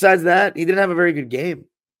besides that, he didn't have a very good game.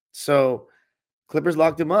 So Clippers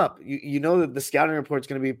locked him up. You know that the scouting report is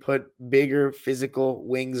going to be put bigger physical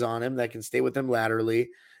wings on him that can stay with him laterally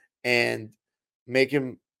and make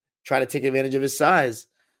him try to take advantage of his size.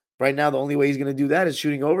 Right now, the only way he's going to do that is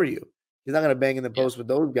shooting over you. He's not going to bang in the post with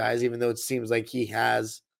those guys, even though it seems like he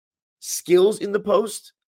has skills in the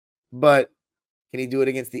post, but can he do it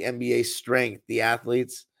against the NBA strength, the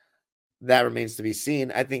athletes? That remains to be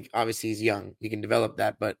seen. I think obviously he's young. He can develop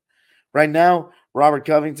that, but right now, Robert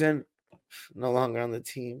Covington, no longer on the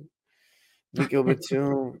team. Nico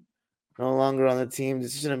Batum, no longer on the team.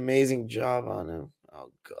 This is an amazing job on him.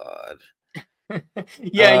 Oh, God.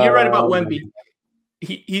 Yeah, you're right about Wemby.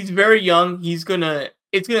 He's very young. It's gonna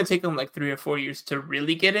take him like 3 or 4 years to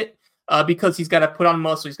really get it. Because he's got to put on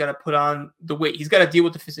muscle, he's got to put on the weight, he's got to deal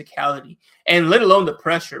with the physicality, and let alone the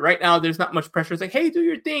pressure. Right now, there's not much pressure. It's like, hey, do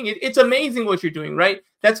your thing. It's amazing what you're doing, right?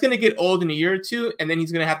 That's going to get old in a year or two, and then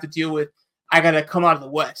he's going to have to deal with, I got to come out of the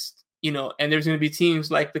West, and there's going to be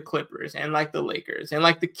teams like the Clippers and like the Lakers and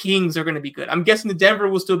like the Kings are going to be good. I'm guessing the Denver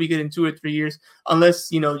will still be good in 2 or 3 years,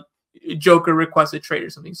 unless, Joker requests a trade or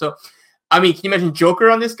something. So, I mean, can you imagine Joker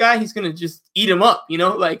on this guy? He's going to just eat him up,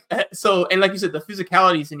 so, and like you said, the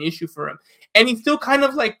physicality is an issue for him. And he's still kind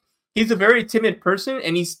of like, he's a very timid person,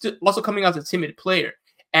 and he's also coming out as a timid player.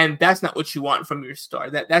 And that's not what you want from your star.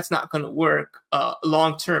 That's not going to work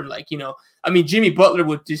long term. Jimmy Butler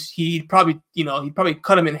would he'd probably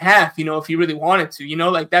cut him in half, if he really wanted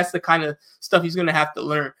to, that's the kind of stuff he's going to have to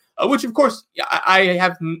learn. which of course I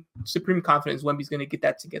have supreme confidence Wemby's going to get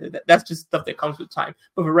that together. That's just stuff that comes with time.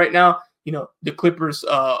 But for right now, the Clippers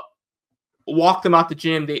walked them out the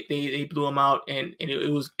gym. They blew them out, and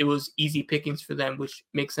it was easy pickings for them, which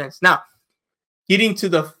makes sense. Now, getting to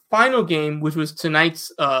the final game, which was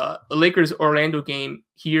tonight's Lakers-Orlando game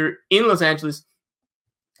here in Los Angeles.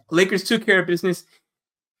 Lakers took care of business.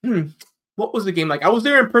 What was the game like? I was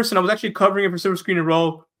there in person. I was actually covering it for Silver Screen and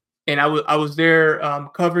Roll, and I was there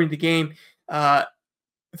covering the game.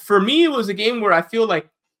 For me, it was a game where I feel like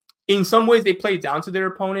in some ways they played down to their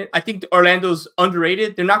opponent. I think Orlando's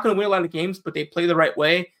underrated. They're not going to win a lot of games, but they play the right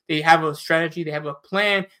way. They have a strategy. They have a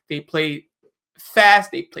plan. They play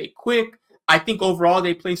fast. They play quick. I think overall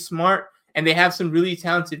they play smart, and they have some really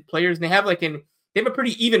talented players. And they have they have a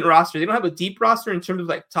pretty even roster. They don't have a deep roster in terms of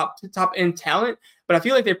like top end talent, but I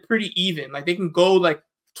feel like they're pretty even. Like they can go like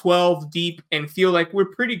 12 deep and feel like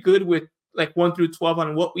we're pretty good with like 1 through 12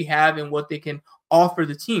 on what we have and what they can offer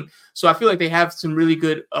the team. So I feel like they have some really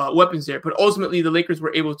good weapons there. But ultimately, the Lakers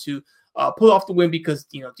were able to pull off the win because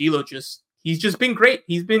D'Lo he's just been great.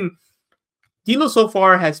 D'Lo so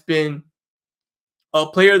far has been a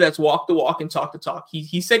player that's walked the walk and talked the talk.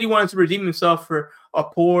 He said he wanted to redeem himself for a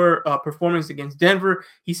poor performance against Denver.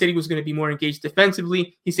 He said he was going to be more engaged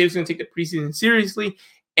defensively. He said he was going to take the preseason seriously.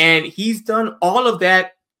 And he's done all of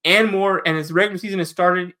that and more. And as regular season has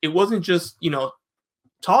started, it wasn't just,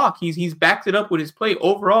 talk. He's backed it up with his play.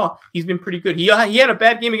 Overall, he's been pretty good. He had a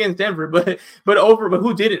bad game against Denver, but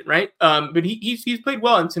who didn't, right? But he's played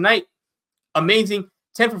well. And tonight, amazing.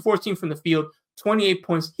 10 for 14 from the field, 28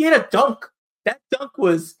 points. He had a dunk. That dunk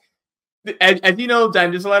was, as you know,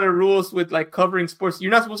 Dime, there's a lot of rules with like covering sports.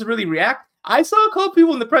 You're not supposed to really react. I saw a couple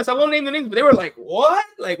people in the press. I won't name the names, but they were like, "What?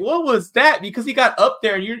 Like, what was that?" Because he got up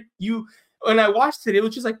there, and you. When I watched it, it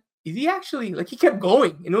was just like, is he actually like? He kept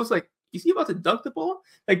going, and it was like, is he about to dunk the ball?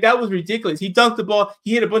 Like that was ridiculous. He dunked the ball.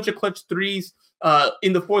 He hit a bunch of clutch threes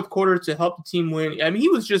in the fourth quarter to help the team win. I mean, he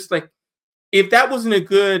was just like, if that wasn't a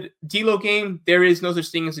good D'Lo game, there is no such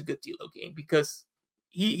thing as a good D'Lo game because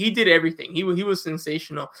he did everything. He was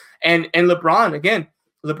sensational. And LeBron, again,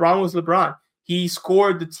 LeBron was LeBron. He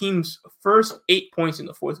scored the team's first 8 points in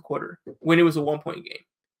the fourth quarter when it was a 1-point game.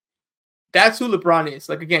 That's who LeBron is.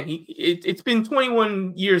 Like, again, it's been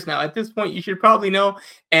 21 years now. At this point, you should probably know.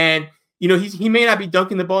 And, he may not be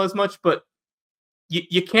dunking the ball as much, but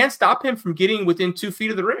you can't stop him from getting within 2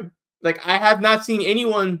 feet of the rim. Like, I have not seen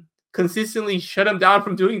anyone consistently shut him down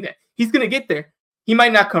from doing that. He's going to get there. He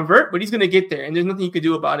might not convert, but he's going to get there, and there's nothing you can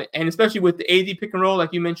do about it. And especially with the AD pick and roll,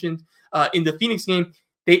 like you mentioned in the Phoenix game,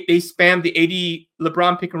 they spammed the AD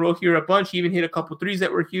LeBron pick and roll here a bunch. He even hit a couple threes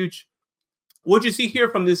that were huge. What'd you see here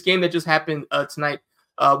from this game that just happened tonight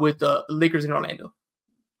with the Lakers in Orlando?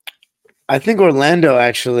 I think Orlando,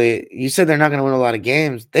 actually, you said they're not going to win a lot of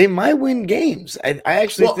games. They might win games. I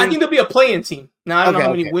think they'll be a play-in team. Now, I don't know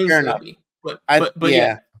how many wins they'll be. But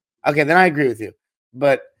yeah. Okay, then I agree with you.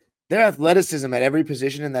 But their athleticism at every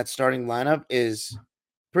position in that starting lineup is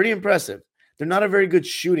pretty impressive. They're not a very good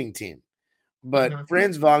shooting team. But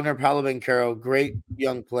Franz Wagner, Paolo Banchero, great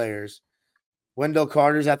young players. Wendell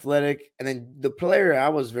Carter's athletic. And then the player I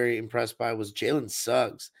was very impressed by was Jalen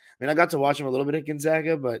Suggs. I mean, I got to watch him a little bit at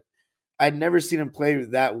Gonzaga, but I'd never seen him play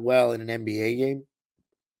that well in an NBA game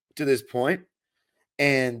to this point.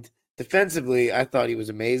 And defensively, I thought he was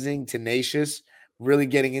amazing, tenacious, really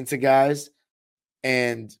getting into guys,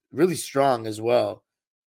 and really strong as well,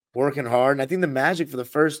 working hard. And I think the Magic for the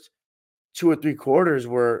first 2 or 3 quarters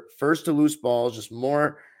were first to loose balls, just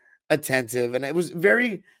more attentive. And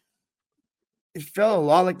it felt a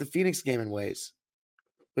lot like the Phoenix game in ways,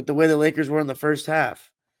 with the way the Lakers were in the first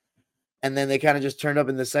half. And then they kind of just turned up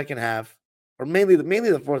in the second half, or mainly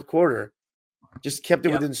the fourth quarter, just kept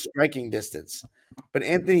it within striking distance. But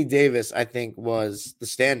Anthony Davis, I think, was the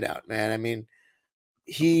standout, man. I mean,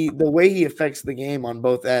 the way he affects the game on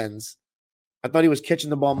both ends, I thought he was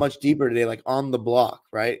catching the ball much deeper today, like on the block,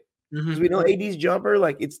 right? Because we know AD's jumper,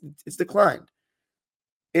 like it's declined.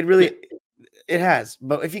 It really it has.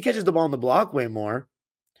 But if he catches the ball on the block way more,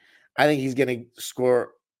 I think he's going to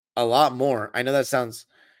score a lot more. I know that sounds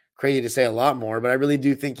crazy to say a lot more, but I really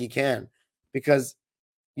do think he can, because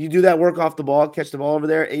you do that work off the ball, catch the ball over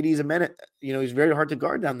there. AD's a menace. He's very hard to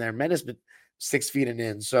guard down there. Menace, but 6 feet and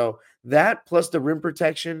in. So that plus the rim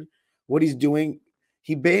protection, what he's doing,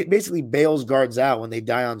 he basically bails guards out when they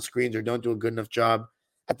die on screens or don't do a good enough job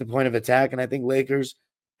at the point of attack. And I think Lakers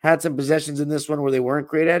had some possessions in this one where they weren't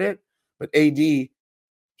great at it, but AD, he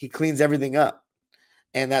cleans everything up.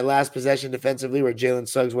 And that last possession defensively where Jalen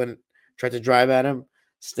Suggs tried to drive at him,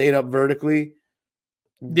 stayed up vertically.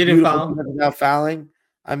 Didn't foul. Without fouling.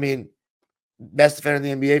 I mean, best defender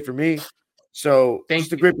in the NBA for me. So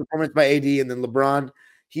just a great performance by AD. And then LeBron,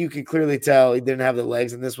 you can clearly tell he didn't have the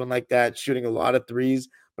legs in this one like that, shooting a lot of threes.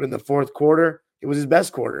 But in the fourth quarter, it was his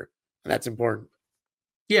best quarter. And that's important.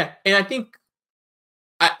 Yeah, and I think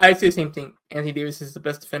I say the same thing. Anthony Davis is the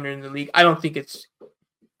best defender in the league. I don't think it's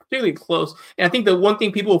particularly close. And I think the one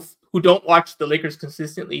thing people who don't watch the Lakers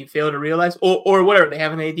consistently fail to realize, or whatever, they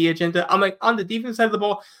have an AD agenda. I'm like, on the defense side of the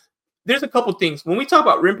ball, there's a couple things. When we talk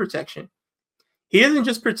about rim protection, he doesn't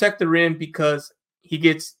just protect the rim because he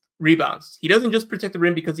gets rebounds. He doesn't just protect the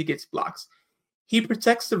rim because he gets blocks. He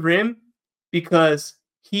protects the rim because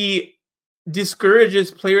he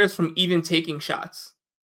discourages players from even taking shots.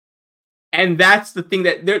 And that's the thing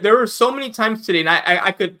that there were so many times today, and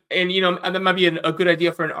I could, and that might be a good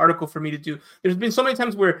idea for an article for me to do. There's been so many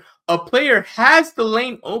times where a player has the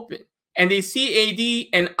lane open and they see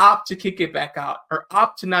AD and opt to kick it back out or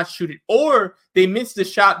opt to not shoot it, or they miss the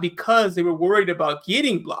shot because they were worried about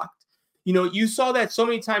getting blocked. You saw that so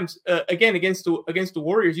many times again against the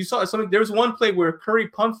Warriors. You saw something. There was one play where Curry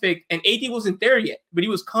pump faked and AD wasn't there yet, but he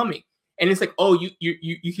was coming. And it's like, oh,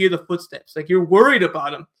 you hear the footsteps. Like, you're worried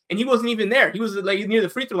about him. And he wasn't even there. He was like near the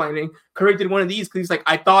free throw line. And Curry did one of these because he's like,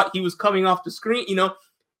 I thought he was coming off the screen,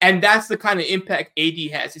 And that's the kind of impact AD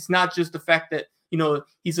has. It's not just the fact that,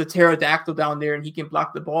 he's a pterodactyl down there and he can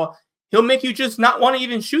block the ball. He'll make you just not want to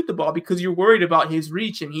even shoot the ball because you're worried about his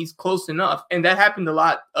reach and he's close enough. And that happened a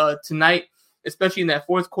lot tonight, especially in that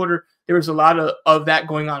fourth quarter. There was a lot of that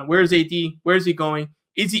going on. Where's AD? Where's he going?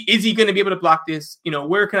 Is he going to be able to block this?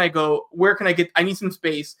 Where can I go? Where can I get? I need some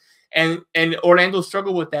space. And Orlando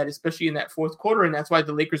struggled with that, especially in that fourth quarter. And that's why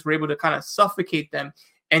the Lakers were able to kind of suffocate them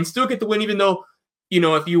and still get the win, even though,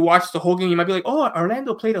 if you watch the whole game, you might be like, oh,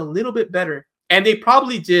 Orlando played a little bit better. And they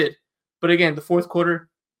probably did. But again, the fourth quarter,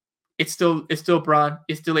 it's still Bron,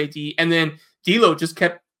 it's still AD. And then D'Lo just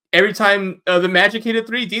kept, every time the Magic hit a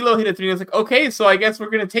three, D'Lo hit a three. And I was like, okay, so I guess we're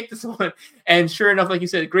going to take this one. And sure enough, like you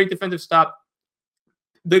said, great defensive stop.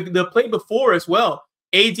 The play before as well,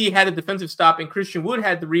 AD had a defensive stop and Christian Wood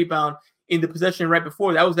had the rebound in the possession right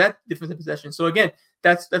before. That was that defensive possession. So again,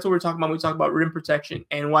 that's what we're talking about when we talk about rim protection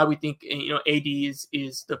and why we think AD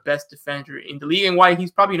is the best defender in the league and why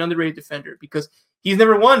he's probably an underrated defender because he's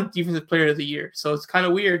never won Defensive Player of the Year. So it's kind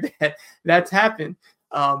of weird that that's happened.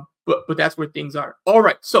 But that's where things are. All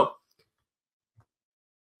right, so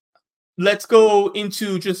let's go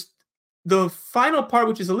into just the final part,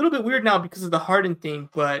 which is a little bit weird now because of the Harden thing,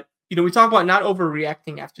 but we talk about not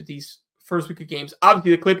overreacting after these first week of games.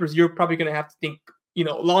 Obviously, the Clippers, you're probably going to have to think,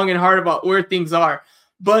 long and hard about where things are.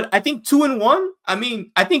 But I think 2-1. I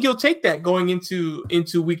mean, I think you'll take that going into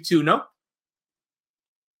week 2. No.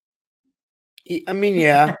 I mean,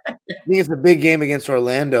 yeah. I think it's a big game against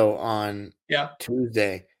Orlando on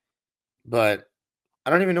Tuesday, but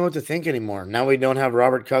I don't even know what to think anymore. Now we don't have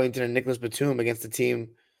Robert Covington and Nicholas Batum against the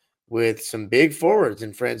team with some big forwards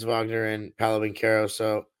in Franz Wagner and Paolo Banchero.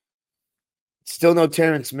 So still no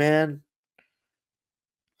Terrence Mann.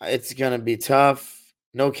 It's going to be tough.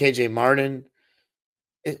 No KJ Martin.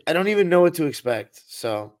 I don't even know what to expect.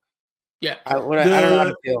 So, yeah. I don't know how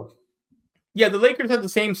to feel. Yeah, the Lakers had the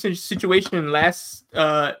same situation last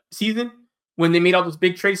season when they made all those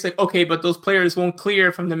big trades. Like, okay, but those players won't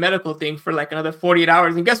clear from the medical thing for like another 48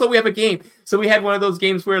 hours. And guess what? We have a game. So we had one of those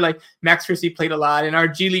games where like Max Christie played a lot and our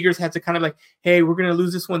G Leaguers had to kind of like, hey, we're going to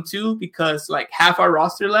lose this one too because like half our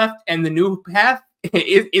roster left and the new half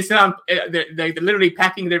it's not. They're literally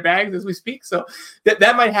packing their bags as we speak. So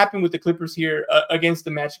that might happen with the Clippers here against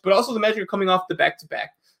the Magic. But also the Magic are coming off the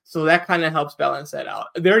back-to-back. So that kind of helps balance that out.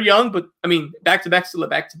 They're young, but I mean, back-to-back still a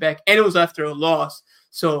back-to-back. And it was after a loss.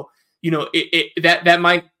 So, that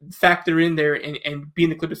might factor in there and be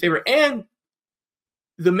in the Clippers' favor. And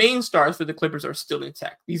the main stars for the Clippers are still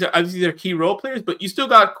intact. These are obviously their key role players, but you still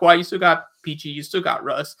got Kawhi, you still got PG, you still got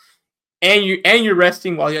Russ, and you're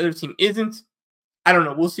resting while the other team isn't. I don't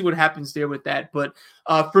know. We'll see what happens there with that. But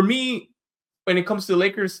for me, when it comes to the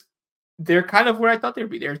Lakers, they're kind of where I thought they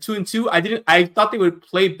would be. They're 2-2. I thought they would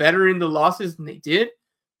play better in the losses than they did,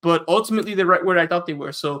 but ultimately they're right where I thought they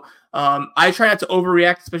were. So I try not to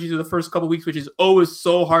overreact, especially to the first couple weeks, which is always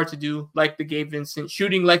so hard to do, like the Gabe Vincent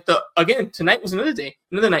shooting. Again, tonight was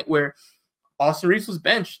another night where Austin Reeves was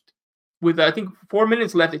benched with, I think, 4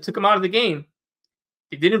 minutes left. They took him out of the game.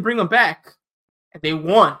 They didn't bring him back, and they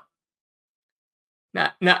won.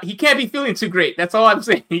 Now he can't be feeling too great. That's all I'm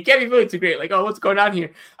saying. He can't be feeling too great. Like, oh, what's going on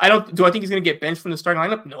here? Do I think he's going to get benched from the starting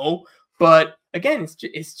lineup? No. But again,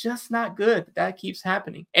 it's just not good that keeps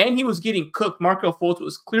happening. And he was getting cooked. Markelle Fultz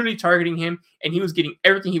was clearly targeting him, and he was getting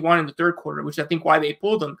everything he wanted in the third quarter, which I think why they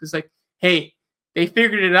pulled him. Because, like, hey, they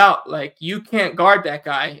figured it out. Like, you can't guard that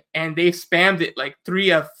guy. And they spammed it like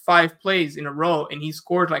 3 of 5 plays in a row. And he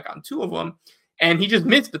scored like on 2 of them. And he just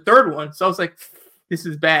missed the 3rd one. So I was like, this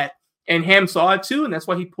is bad. And Ham saw it too. And that's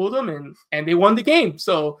why he pulled him. And they won the game.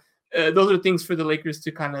 So those are things for the Lakers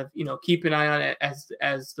to kind of, keep an eye on it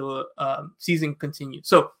as the season continues.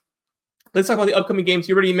 So let's talk about the upcoming games.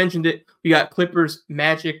 You already mentioned it. We got Clippers,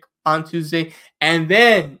 Magic on Tuesday. And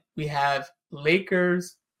then we have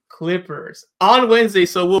Lakers, Clippers on Wednesday.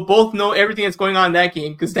 So we'll both know everything that's going on in that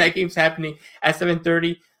game because that game's happening at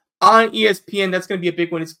 7:30 on ESPN. That's going to be a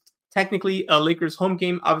big one. It's technically a Lakers home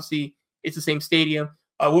game. Obviously, it's the same stadium.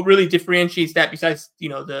 What really differentiates that, besides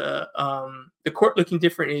the court looking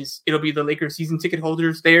different, is it'll be the Lakers season ticket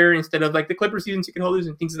holders there instead of like the Clippers season ticket holders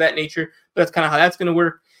and things of that nature. But that's kind of how that's going to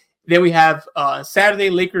work. Then we have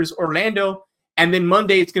Saturday, Lakers Orlando, and then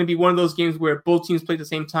Monday it's going to be one of those games where both teams play at the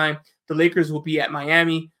same time. The Lakers will be at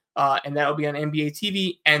Miami, and that'll be on NBA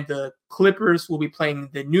TV, and the Clippers will be playing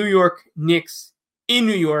the New York Knicks in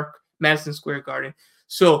New York, Madison Square Garden.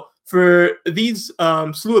 So for these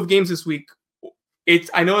slew of games this week,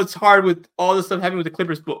 I know it's hard with all the stuff happening with the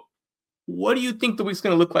Clippers, but what do you think the week's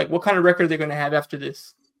going to look like? What kind of record they're going to have after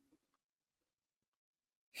this?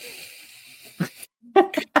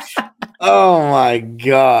 Oh my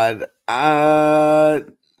God. I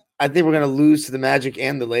think we're going to lose to the Magic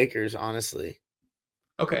and the Lakers, honestly.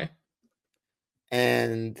 Okay.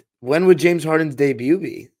 And when would James Harden's debut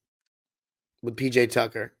be with PJ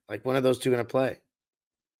Tucker? Like, when are those two going to play?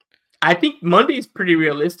 I think Monday is pretty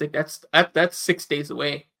realistic. That's 6 days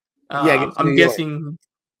away. I'm guessing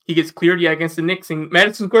he gets cleared against the Knicks in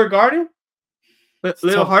Madison Square Garden.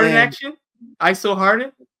 Little Harden action. ISO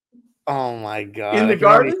Harden. Oh my God! In the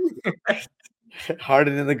Garden.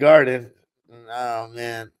 Harden in the Garden. Oh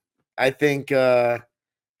man, I think give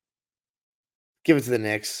it to the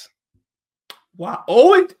Knicks. Wow!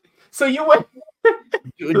 Oh, so you went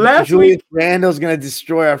last Julius week. Randle's gonna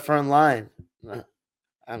destroy our front line.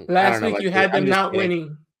 Last week you had them not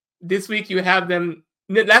winning. This week you have them.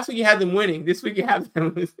 Last week you had them winning. This week you have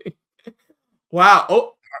them losing. Wow!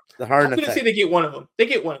 Oh, the Harden. I'm gonna say they get one of them. They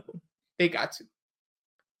get one of them. They got to.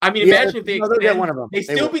 I mean, imagine if they get one of them. They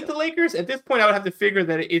still beat the Lakers. At this point, I would have to figure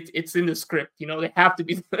that it's in the script. They have to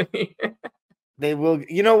be. They will.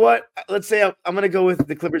 You know what? Let's say I'm going to go with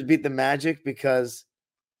the Clippers beat the Magic because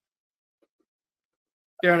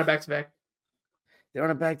they're on a back-to-back. They're on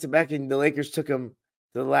a back-to-back, and the Lakers took them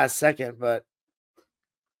to the last second, but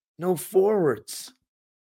no forwards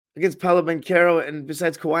against Paolo Banchero, and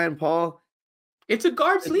besides Kawhi and Paul, it's a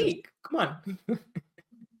guards league. Come on.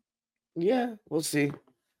 Yeah, we'll see.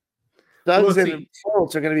 Suggs and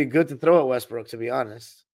Fultz are going to be good to throw at Westbrook, to be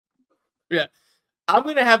honest. Yeah. I'm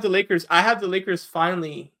going to have the Lakers. I have the Lakers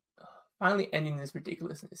finally ending this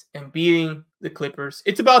ridiculousness and beating the Clippers.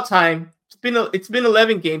 It's about time. It's been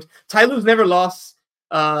 11 games. Ty Lue's never lost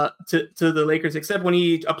to the Lakers except when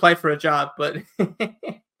he applied for a job. But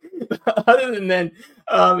other than then,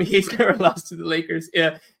 he's never lost to the Lakers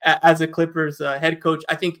as a Clippers head coach.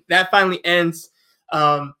 I think that finally ends.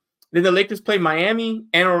 Then the Lakers play Miami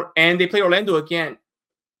and they play Orlando again.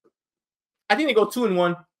 I think they go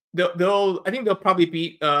 2-1. I think they'll probably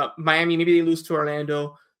beat Miami. Maybe they lose to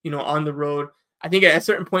Orlando, on the road. I think at a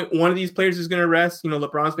certain point, one of these players is going to rest.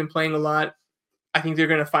 LeBron's been playing a lot. I think they're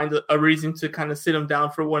going to find a reason to kind of sit him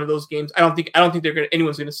down for one of those games. I don't think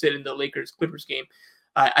anyone's going to sit in the Lakers Clippers game.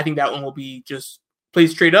 I think that one will be just play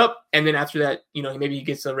straight up, and then after that, maybe he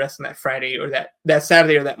gets a rest on that Friday or that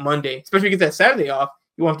Saturday or that Monday. Especially if he gets that Saturday off.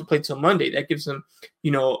 You won't have to play till Monday. That gives him,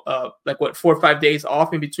 4 or 5 days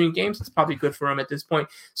off in between games. It's probably good for him at this point.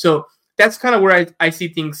 So that's kind of where I see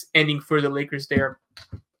things ending for the Lakers there.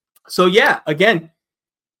 So yeah, again,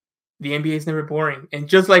 the NBA is never boring. And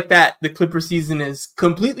just like that, the Clipper season is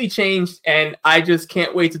completely changed. And I just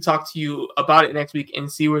can't wait to talk to you about it next week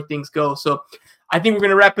and see where things go. So I think we're going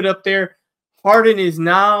to wrap it up there. Harden is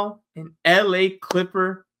now an LA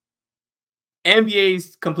Clipper.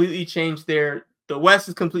 NBA's completely changed there. The West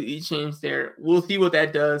is completely changed there. We'll see what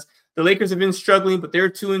that does. The Lakers have been struggling, but they're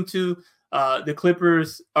 2-2. The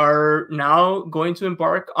Clippers are now going to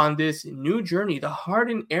embark on this new journey, the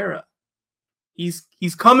Harden era. He's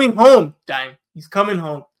coming home, Dime. He's coming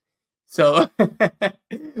home. So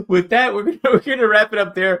with that, we're gonna wrap it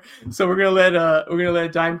up there. So we're gonna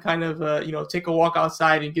let Dime kind of take a walk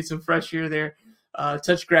outside and get some fresh air there,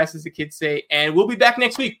 touch grass, as the kids say, and we'll be back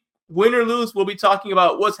next week. Win or lose, we'll be talking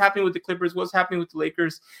about what's happening with the Clippers, what's happening with the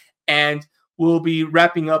Lakers, and we'll be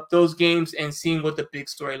wrapping up those games and seeing what the big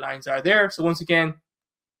storylines are there. So once again,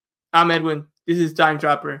 I'm Edwin. This is Dime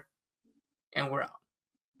Dropper, and we're out.